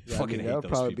 Yeah, Fucking hate that would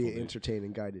those probably people, be an dude.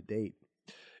 entertaining guy to date.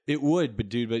 It would, but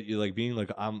dude, you're like being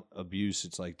like I'm abuse.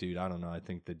 It's like, dude, I don't know. I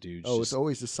think the dude. It's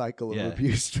always a cycle of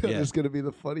abuse. It's gonna be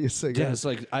the funniest thing. Yeah, it's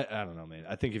like I don't know, man.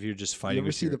 I think if you're just fighting, you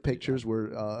ever see the pictures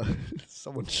where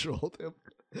someone trolled him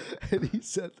and he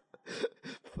said,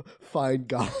 "Find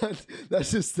God."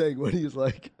 That's his thing. When he's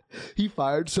like, he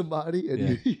fired somebody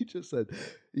and he just said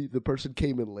the person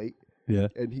came in late. Yeah,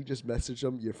 and he just messaged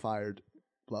him, "You're fired.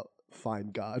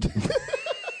 Find God."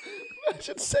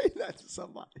 Imagine saying that to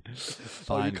somebody.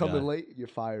 You coming late? You're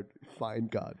fired. Find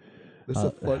God. That's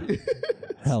so funny.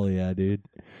 Hell yeah, dude.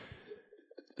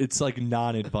 It's like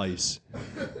non-advice.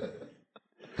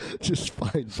 Just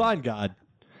find God.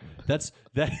 That's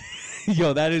that.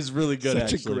 Yo, that is really good.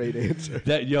 Such a great answer.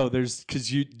 There's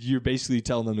because you're basically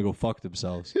telling them to go fuck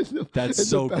themselves. That's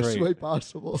so great. In the best great. way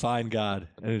possible. Find God,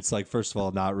 and it's like, first of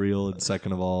all, not real, and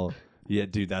second of all, yeah,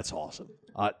 dude, that's awesome.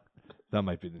 That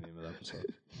might be the name of the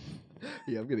episode.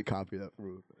 Yeah, I'm gonna copy that from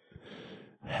him.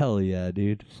 Hell yeah,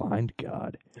 dude. Find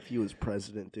God. If he was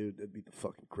president, dude, that'd be the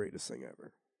fucking greatest thing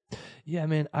ever. Yeah,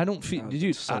 man. I don't feel,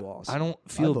 dude. So awesome. I don't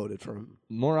feel. I voted for him.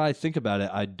 More I think about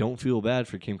it, I don't feel bad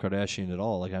for Kim Kardashian at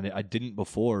all. Like I didn't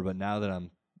before, but now that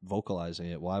I'm vocalizing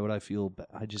it, why would I feel?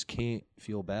 I just can't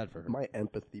feel bad for her. My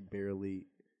empathy barely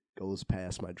goes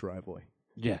past my driveway.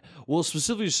 Yeah. Well,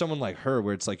 specifically someone like her,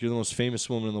 where it's like you're the most famous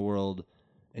woman in the world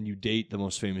and you date the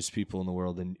most famous people in the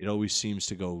world, and it always seems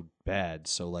to go bad.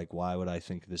 So, like, why would I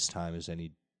think this time is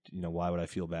any, why would I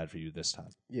feel bad for you this time?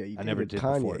 Yeah, I never did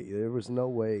Kanye. before. There was no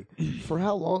way. For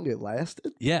how long it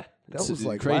lasted? Yeah. That was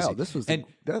like, crazy. wow, this was that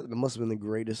must have been the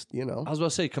greatest, I was about to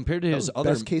say, compared to his other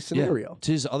best case scenario.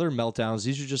 to his other meltdowns,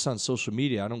 these are just on social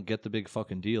media. I don't get the big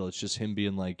fucking deal. It's just him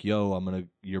being like, yo,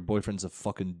 your boyfriend's a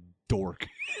fucking dork.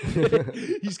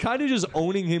 He's kind of just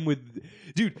owning him with,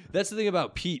 dude, that's the thing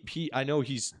about Pete. Pete, I know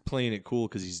he's playing it cool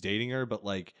because he's dating her, but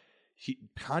like,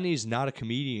 Kanye's not a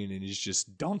comedian and he's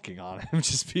just dunking on him,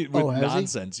 just with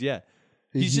nonsense. Yeah.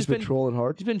 He's just been trolling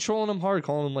hard. He's been trolling him hard,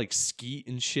 calling him like Skeet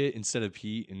and shit instead of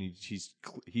Pete, and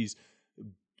he's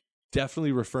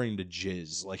definitely referring to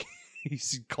jizz. Like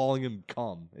he's calling him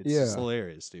cum. It's just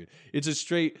hilarious, dude. It's a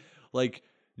straight like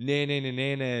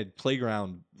na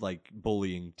playground like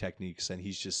bullying techniques, and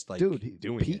he's just like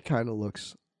doing Pete kind of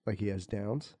looks like he has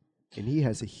downs, and he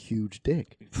has a huge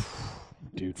dick.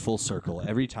 Dude, full circle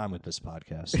every time with this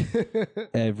podcast.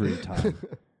 Every time.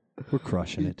 We're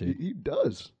crushing it, dude. He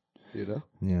does.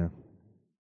 Yeah.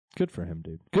 Good for him,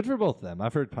 dude. Good for both of them.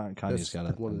 I've heard Kanye's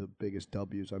got one of the biggest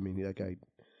W's. I mean, that guy.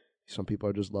 Some people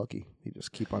are just lucky. They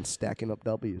just keep on stacking up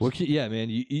W's. Well, yeah, man.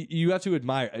 You have to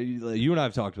admire. You and I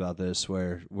have talked about this,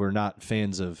 where we're not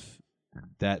fans of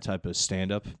that type of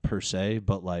stand up per se,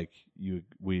 but like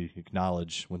we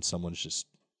acknowledge when someone's just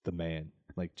the man,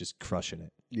 like just crushing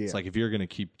it. Yeah. It's like if you're gonna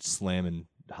keep slamming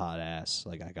hot ass,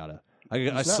 like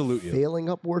I salute you. Failing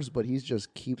upwards, but he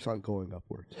just keeps on going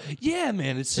upwards. Yeah,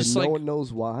 man. It's just and like no one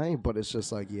knows why, but it's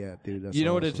just like, yeah, dude. That's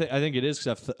know awesome. what I think it is?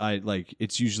 Because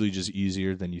it's usually just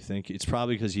easier than you think. It's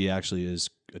probably because he actually is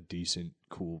a decent,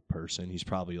 cool person. He's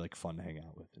probably like fun to hang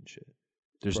out with and shit.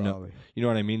 There's probably. You know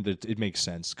what I mean? It makes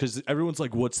sense because everyone's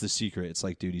like, "What's the secret?" It's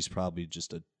like, dude, he's probably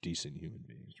just a decent human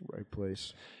being. Right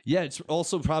place. Yeah, it's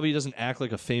also probably doesn't act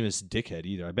like a famous dickhead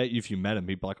either. I bet you if you met him,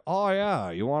 he'd be like, "Oh yeah,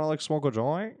 you want to like smoke a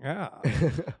joint? Yeah,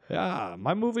 yeah.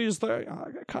 My movies they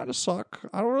kind of suck.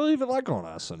 I don't really even like going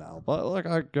to SNL, but like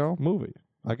I go movie.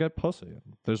 I get pussy.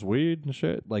 There's weed and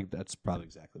shit. Like that's probably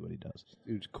exactly what he does.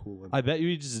 Dude's cool. I bet you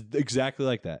he's just exactly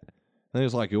like that. And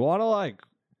he's like, you want to like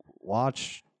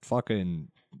watch fucking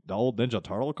the old Ninja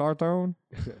Turtle cartoon?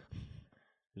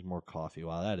 There's more coffee.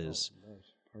 Wow, that is nice.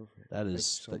 Perfect. That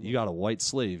is you got a white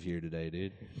slave here today,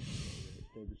 dude.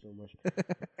 Thank you so much.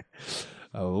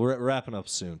 Oh, we're wrapping up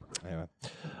soon. Anyway,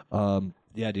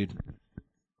 yeah, dude.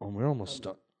 Oh, we're almost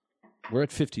done. We're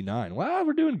at 59. Wow,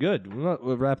 we're doing good.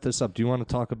 We'll wrap this up. Do you want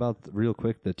to talk about real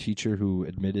quick the teacher who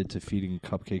admitted to feeding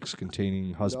cupcakes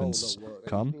containing husband's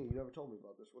cum? You never told me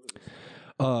about this. What is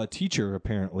this? Teacher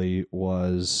apparently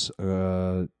was.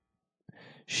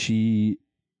 She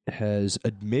has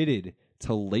admitted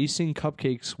to lacing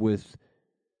cupcakes with.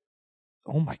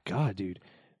 Oh my god, dude!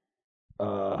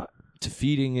 To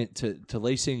feeding it to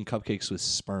lacing cupcakes with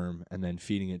sperm and then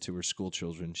feeding it to her school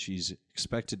children. She's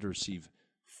expected to receive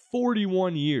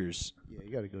 41 years. Yeah,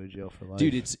 you got to go to jail for life,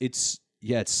 dude. It's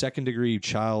second degree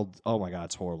child. Oh my god,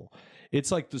 it's horrible.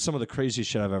 It's like some of the craziest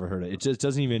shit I've ever heard of. It just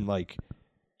doesn't even like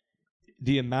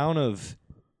the amount of.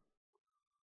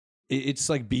 It's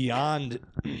like beyond.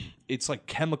 It's like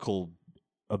chemical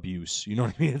abuse. You know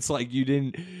what I mean? It's like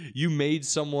you made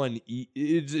someone eat.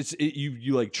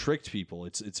 You like tricked people.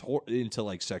 It's into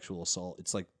like sexual assault.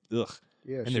 It's like ugh.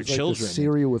 Yeah, and their like children. The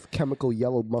cereal with chemical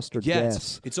yellow mustard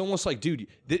gas. It's almost like, dude,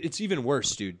 it's even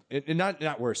worse, dude. And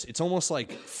not worse. It's almost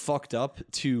like fucked up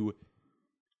to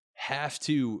have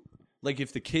to, like,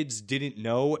 if the kids didn't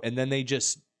know and then they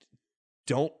just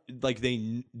don't, like,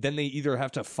 then they either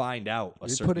have to find out.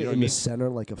 You put it in the center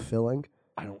like a filling.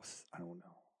 I don't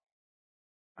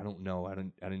know. I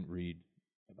didn't read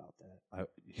about that.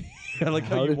 I like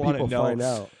how you want to know. Find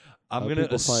out? I'm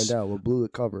gonna find out. What blew the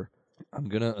cover? I'm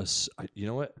gonna. You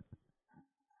know what?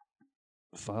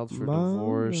 Filed for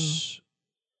divorce.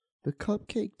 The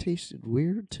cupcake tasted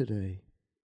weird today.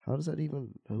 How does that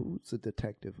even? Who's the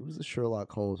detective? Who's the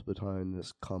Sherlock Holmes behind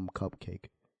this cupcake?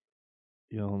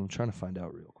 Yo, I'm trying to find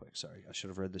out real quick. Sorry, I should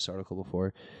have read this article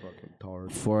before. Fucking tard.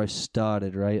 Before I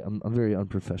started, right? I'm very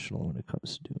unprofessional when it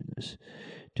comes to doing this.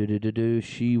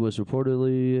 She was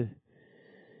reportedly.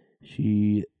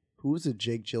 Who is it?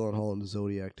 Jake Gyllenhaal in the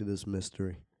Zodiac to this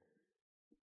mystery?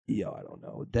 Yo, I don't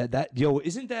know.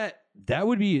 Isn't that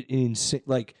would be insane?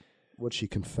 Like, what, she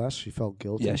confessed? She felt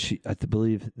guilty? Yeah, I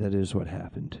believe that is what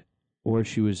happened. Or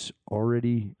she was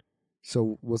already.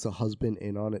 So was the husband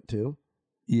in on it too?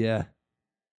 Yeah.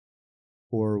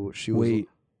 Or she was. Wait.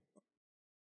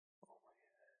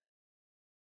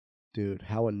 Dude,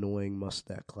 how annoying must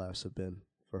that class have been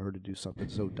for her to do something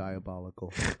so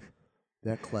diabolical?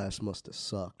 That class must have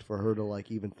sucked for her to like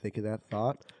even think of that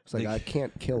thought. It's like I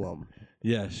can't kill them.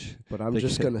 Yes, but I'm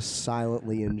just gonna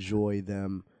silently enjoy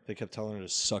them. They kept telling her to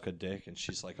suck a dick, and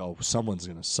she's like, "Oh, someone's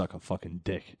gonna suck a fucking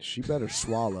dick." She better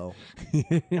swallow.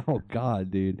 Oh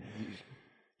God, dude.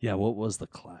 Yeah, what was the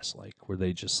class like? Were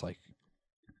they just like,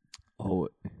 oh,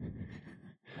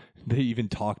 they even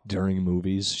talked during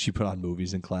movies? She put on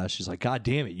movies in class. She's like, God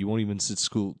damn it, you won't even sit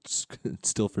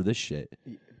still for this shit.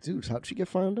 Dude, how'd she get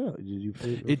found out? Did you?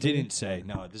 It didn't say.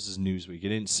 No, this is Newsweek. It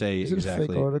didn't say is exactly. Is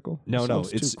it a fake article? No,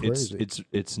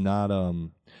 it's not.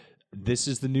 This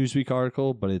is the Newsweek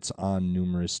article, but it's on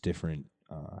numerous different.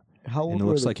 How old and it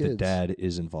were looks the like kids? the dad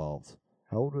is involved.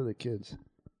 How old were the kids?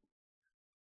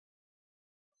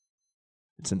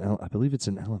 I believe it's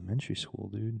an elementary school,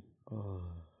 dude.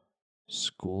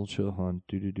 School children.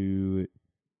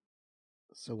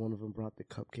 So one of them brought the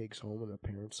cupcakes home, and the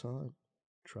parents saw it,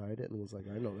 tried it, and was like,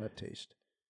 "I know that taste.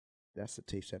 That's the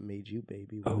taste that made you,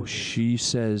 baby." Oh, she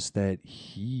says that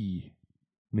he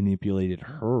manipulated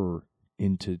her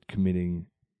into committing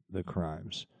the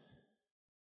crimes,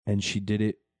 and she did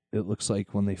it. It looks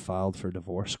like when they filed for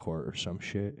divorce court or some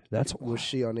shit. Was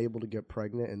she unable to get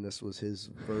pregnant, and this was his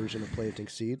version of planting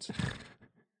seeds?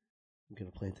 I'm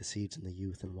gonna plant the seeds in the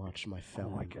youth and watch my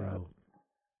family grow.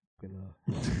 I'm gonna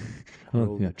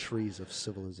grow the trees of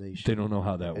civilization. They don't know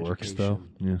how that works, though.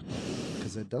 Yeah,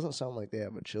 because it doesn't sound like they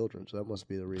have children, so that must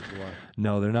be the reason why.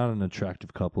 No, they're not an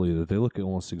attractive couple either. They look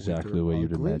almost exactly the way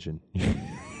you'd imagine.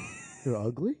 They're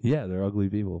ugly? Yeah, they're ugly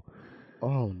people.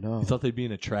 Oh, no. You thought they'd be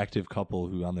an attractive couple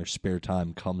who, on their spare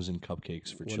time, comes in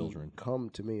cupcakes for children.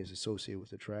 Come to me is associated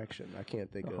with attraction. I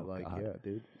can't think of, like, God. Yeah,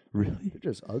 dude. Really? They're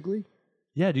just ugly?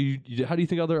 Yeah, how do you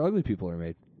think other ugly people are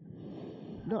made?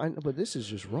 No, but this is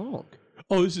just wrong.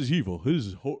 Oh, this is evil. This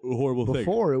is a horrible thing.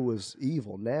 Before, it was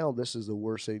evil. Now, this is the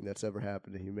worst thing that's ever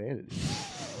happened to humanity.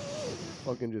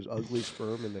 Fucking just ugly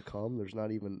sperm in the cum. There's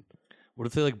not even... What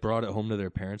if they like brought it home to their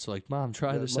parents? Like, Mom,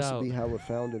 try this out. That must be how it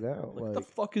found it out. Like, the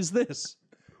fuck is this?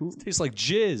 It tastes like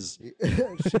jizz.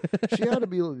 she ought to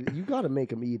be. You got to make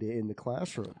them eat it in the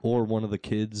classroom. Or one of the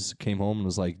kids came home and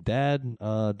was like, "Dad,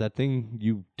 that thing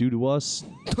you do to us."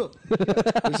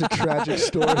 There's a tragic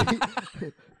story.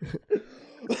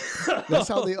 That's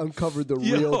how they uncovered the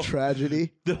real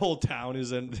tragedy. The whole town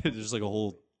is in. There's like a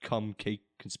whole cum cake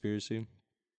conspiracy.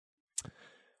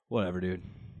 Whatever, dude.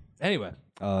 Anyway,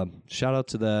 shout out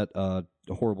to that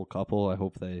horrible couple. I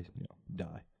hope they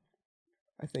die.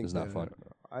 I think it's not fun.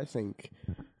 I think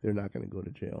they're not going to go to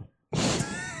jail.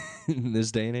 In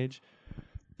this day and age,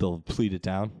 they'll plead it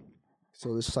down.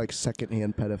 So this is like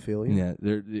secondhand pedophilia? Yeah,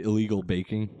 they're illegal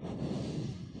baking.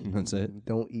 That's it.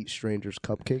 Don't eat strangers'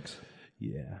 cupcakes?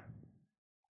 Yeah.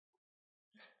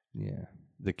 Yeah.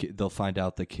 They'll find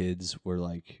out the kids were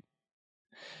like,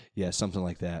 something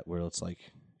like that, where it's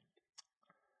like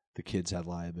the kids have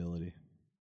liability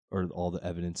or all the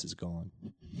evidence is gone.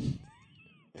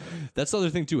 That's the other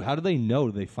thing too. How do they know?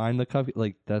 Do they find the cupcake?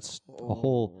 Like that's a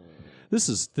whole. This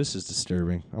is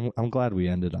disturbing. I'm glad we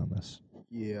ended on this.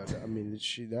 Yeah, I mean,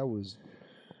 that's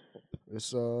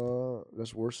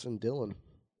worse than Dylan.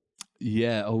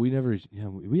 Yeah. Oh, we never. Yeah,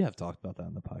 we have talked about that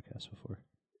on the podcast before.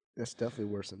 That's definitely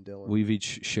worse than Dylan. We've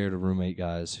each shared a roommate,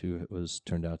 guys, who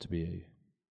turned out to be a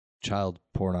child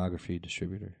pornography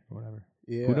distributor or whatever.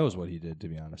 Yeah. Who knows what he did? To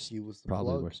be honest, he was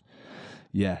probably plug. Worse.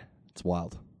 Yeah, it's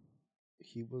wild.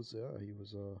 He was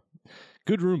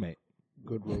good roommate.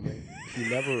 Good roommate. He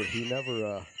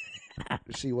never.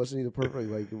 See, wasn't he the perfect?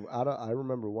 Like, I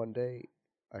remember one day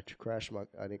I didn't crash my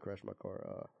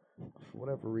car. For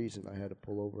whatever reason, I had to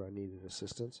pull over. I needed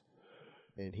assistance,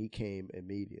 and he came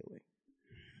immediately.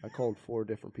 I called 4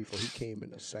 different people. He came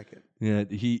in a second. Yeah,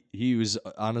 he was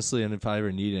honestly, and if I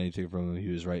ever needed anything from him, he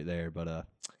was right there. But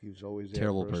he was always there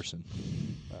terrible person.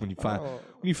 When you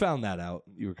found that out,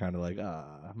 you were kind of like,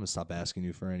 I'm gonna stop asking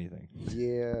you for anything.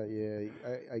 Yeah.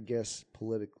 I guess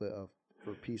politically,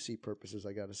 for PC purposes,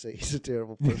 I gotta say he's a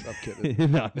terrible person. I'm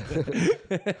kidding. No.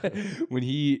 When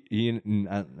he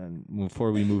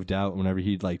before we moved out, whenever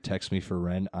he'd like text me for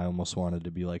rent, I almost wanted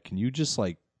to be like, can you just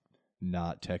like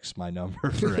not text my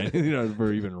number for anything,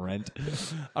 for even rent?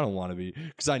 I don't want to be,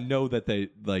 because I know that they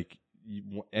like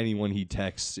anyone he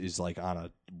texts is like on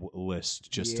a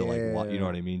list just to like, you know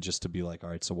what I mean, just to be like, all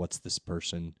right, so what's this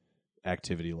person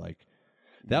activity like?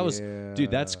 That was, dude,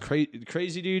 that's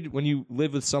crazy, dude. When you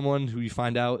live with someone who you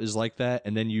find out is like that,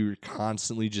 and then you're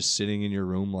constantly just sitting in your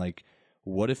room like,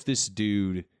 what if this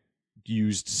dude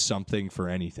used something for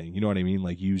anything? You know what I mean?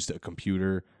 Like used a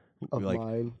computer. Of like,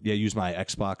 mine. Yeah, use my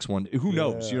Xbox One. Who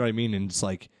knows? You know what I mean? And it's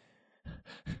like,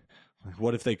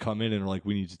 what if they come in and are like,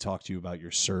 we need to talk to you about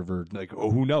your server? Like, oh,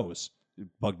 who knows?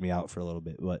 bugged me out for a little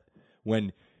bit. But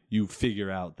when you figure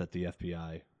out that the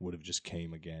FBI would have just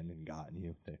came again and gotten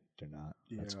you, they're not.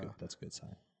 That's good. That's a good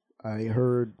sign. I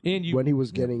heard when he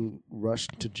was getting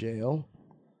rushed to jail,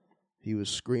 he was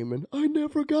screaming, "I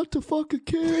never got to fuck a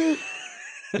kid."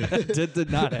 That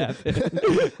did not happen.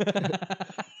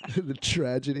 The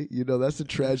tragedy, that's the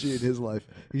tragedy in his life.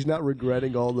 He's not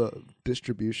regretting all the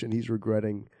distribution. He's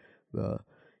regretting the,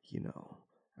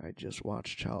 I just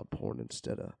watched child porn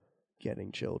instead of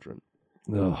getting children.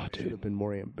 Oh, dude. Should have been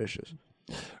more ambitious.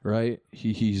 Right?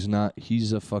 He's not.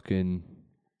 He's a fucking.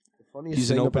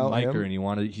 He's an open micer,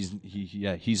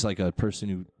 and he's like a person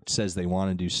who says they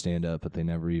want to do stand up, but they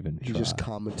never even. He's just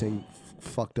commenting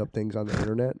fucked up things on the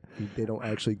internet. They don't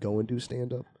actually go and do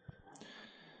stand up.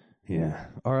 Yeah.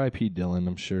 R.I.P. Dylan.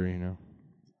 I'm sure You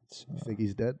think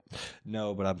he's dead?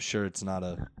 No, but I'm sure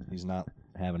he's not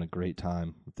having a great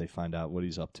time if they find out what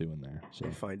he's up to in there. So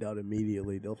they find out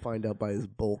immediately. They'll find out by his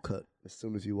bowl cut as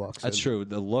soon as he walks in. That's true.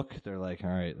 The look, they're like, all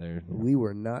right, we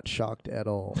were not shocked at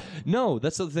all. No,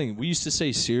 that's the thing. We used to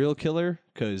say serial killer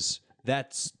because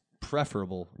that's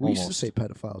preferable. We used to say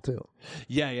pedophile too.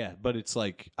 Yeah, but it's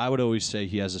like I would always say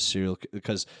he has a serial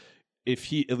because if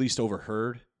he at least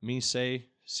overheard me say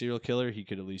serial killer, he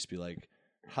could at least be like,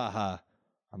 haha,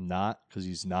 I'm not, because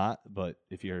he's not. But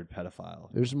if you heard pedophile,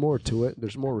 there's more to it.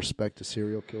 There's more respect to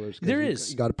serial killers. There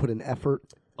is. You got to put in effort.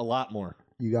 A lot more.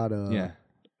 You got to.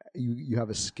 You have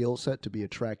a skill set to be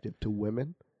attractive to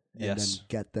women. And then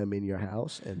get them in your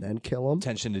house and then kill them.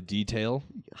 Attention to detail.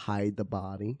 Hide the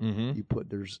body. Mm-hmm. You put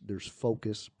there's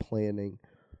focus, planning.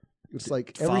 It's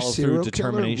like follow every serial through,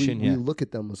 determination. Killer, we look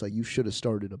at them as like you should have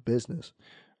started a business.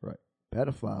 Right.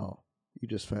 Pedophile, you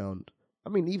just found. I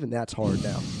mean, even that's hard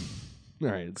now. All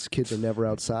right. Kids are never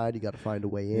outside. You got to find a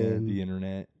way in. The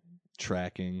internet,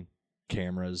 tracking,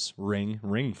 cameras,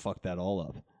 Ring fucked that all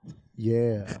up.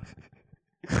 Yeah.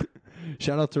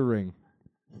 Shout out to Ring.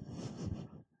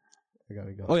 I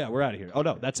gotta go. Oh yeah, we're out of here. Oh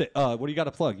no, that's it. What do you got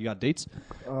to plug? You got dates?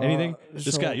 Anything?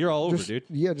 This guy, you're all over, dude.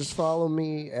 Yeah, just follow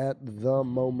me at the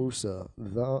Mo Mussa,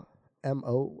 the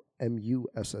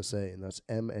MOMUSSA, and that's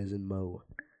M as in Mo.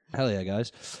 Hell yeah,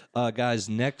 guys. Guys,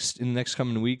 in the next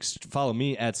coming weeks, follow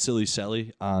me at Silly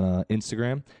Sally on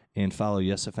Instagram and follow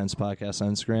Yes Offense Podcast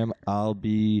on Instagram. I'll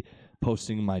be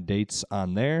posting my dates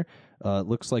on there. It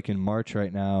looks like in March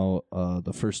right now,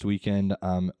 the first weekend,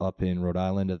 I'm up in Rhode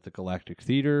Island at the Galactic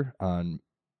Theater on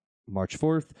March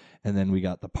 4th. And then we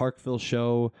got the Parkville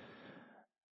show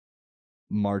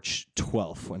March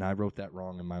 12th. And I wrote that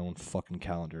wrong in my own fucking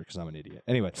calendar because I'm an idiot.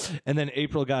 Anyway, and then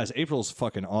April, guys. April's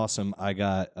fucking awesome. I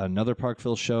got another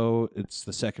Parkville show. It's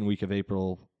the second week of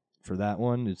April for that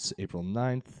one. It's April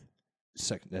 9th,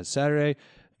 that's Saturday.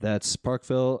 That's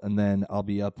Parkville. And then I'll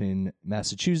be up in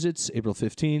Massachusetts, April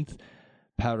 15th.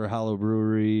 Powder Hollow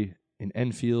Brewery in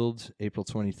Enfield, April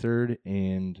 23rd.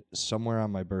 And somewhere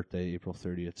on my birthday, April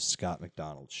 30th, Scott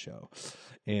McDonald's show.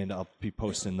 And I'll be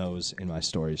posting those in my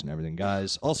stories and everything,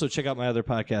 guys. Also, check out my other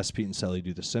podcast, Pete and Sally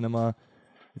Do the Cinema.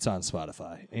 It's on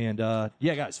Spotify. And,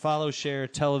 yeah, guys, follow, share,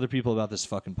 tell other people about this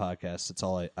fucking podcast. That's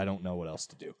all I don't know what else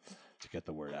to do to get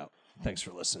the word out. Thanks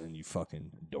for listening, you fucking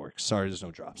dorks. Sorry there's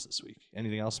no drops this week.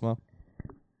 Anything else, Mo?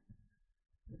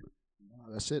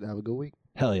 That's it. Have a good week.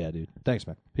 Hell yeah, dude. Thanks,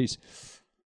 man. Peace.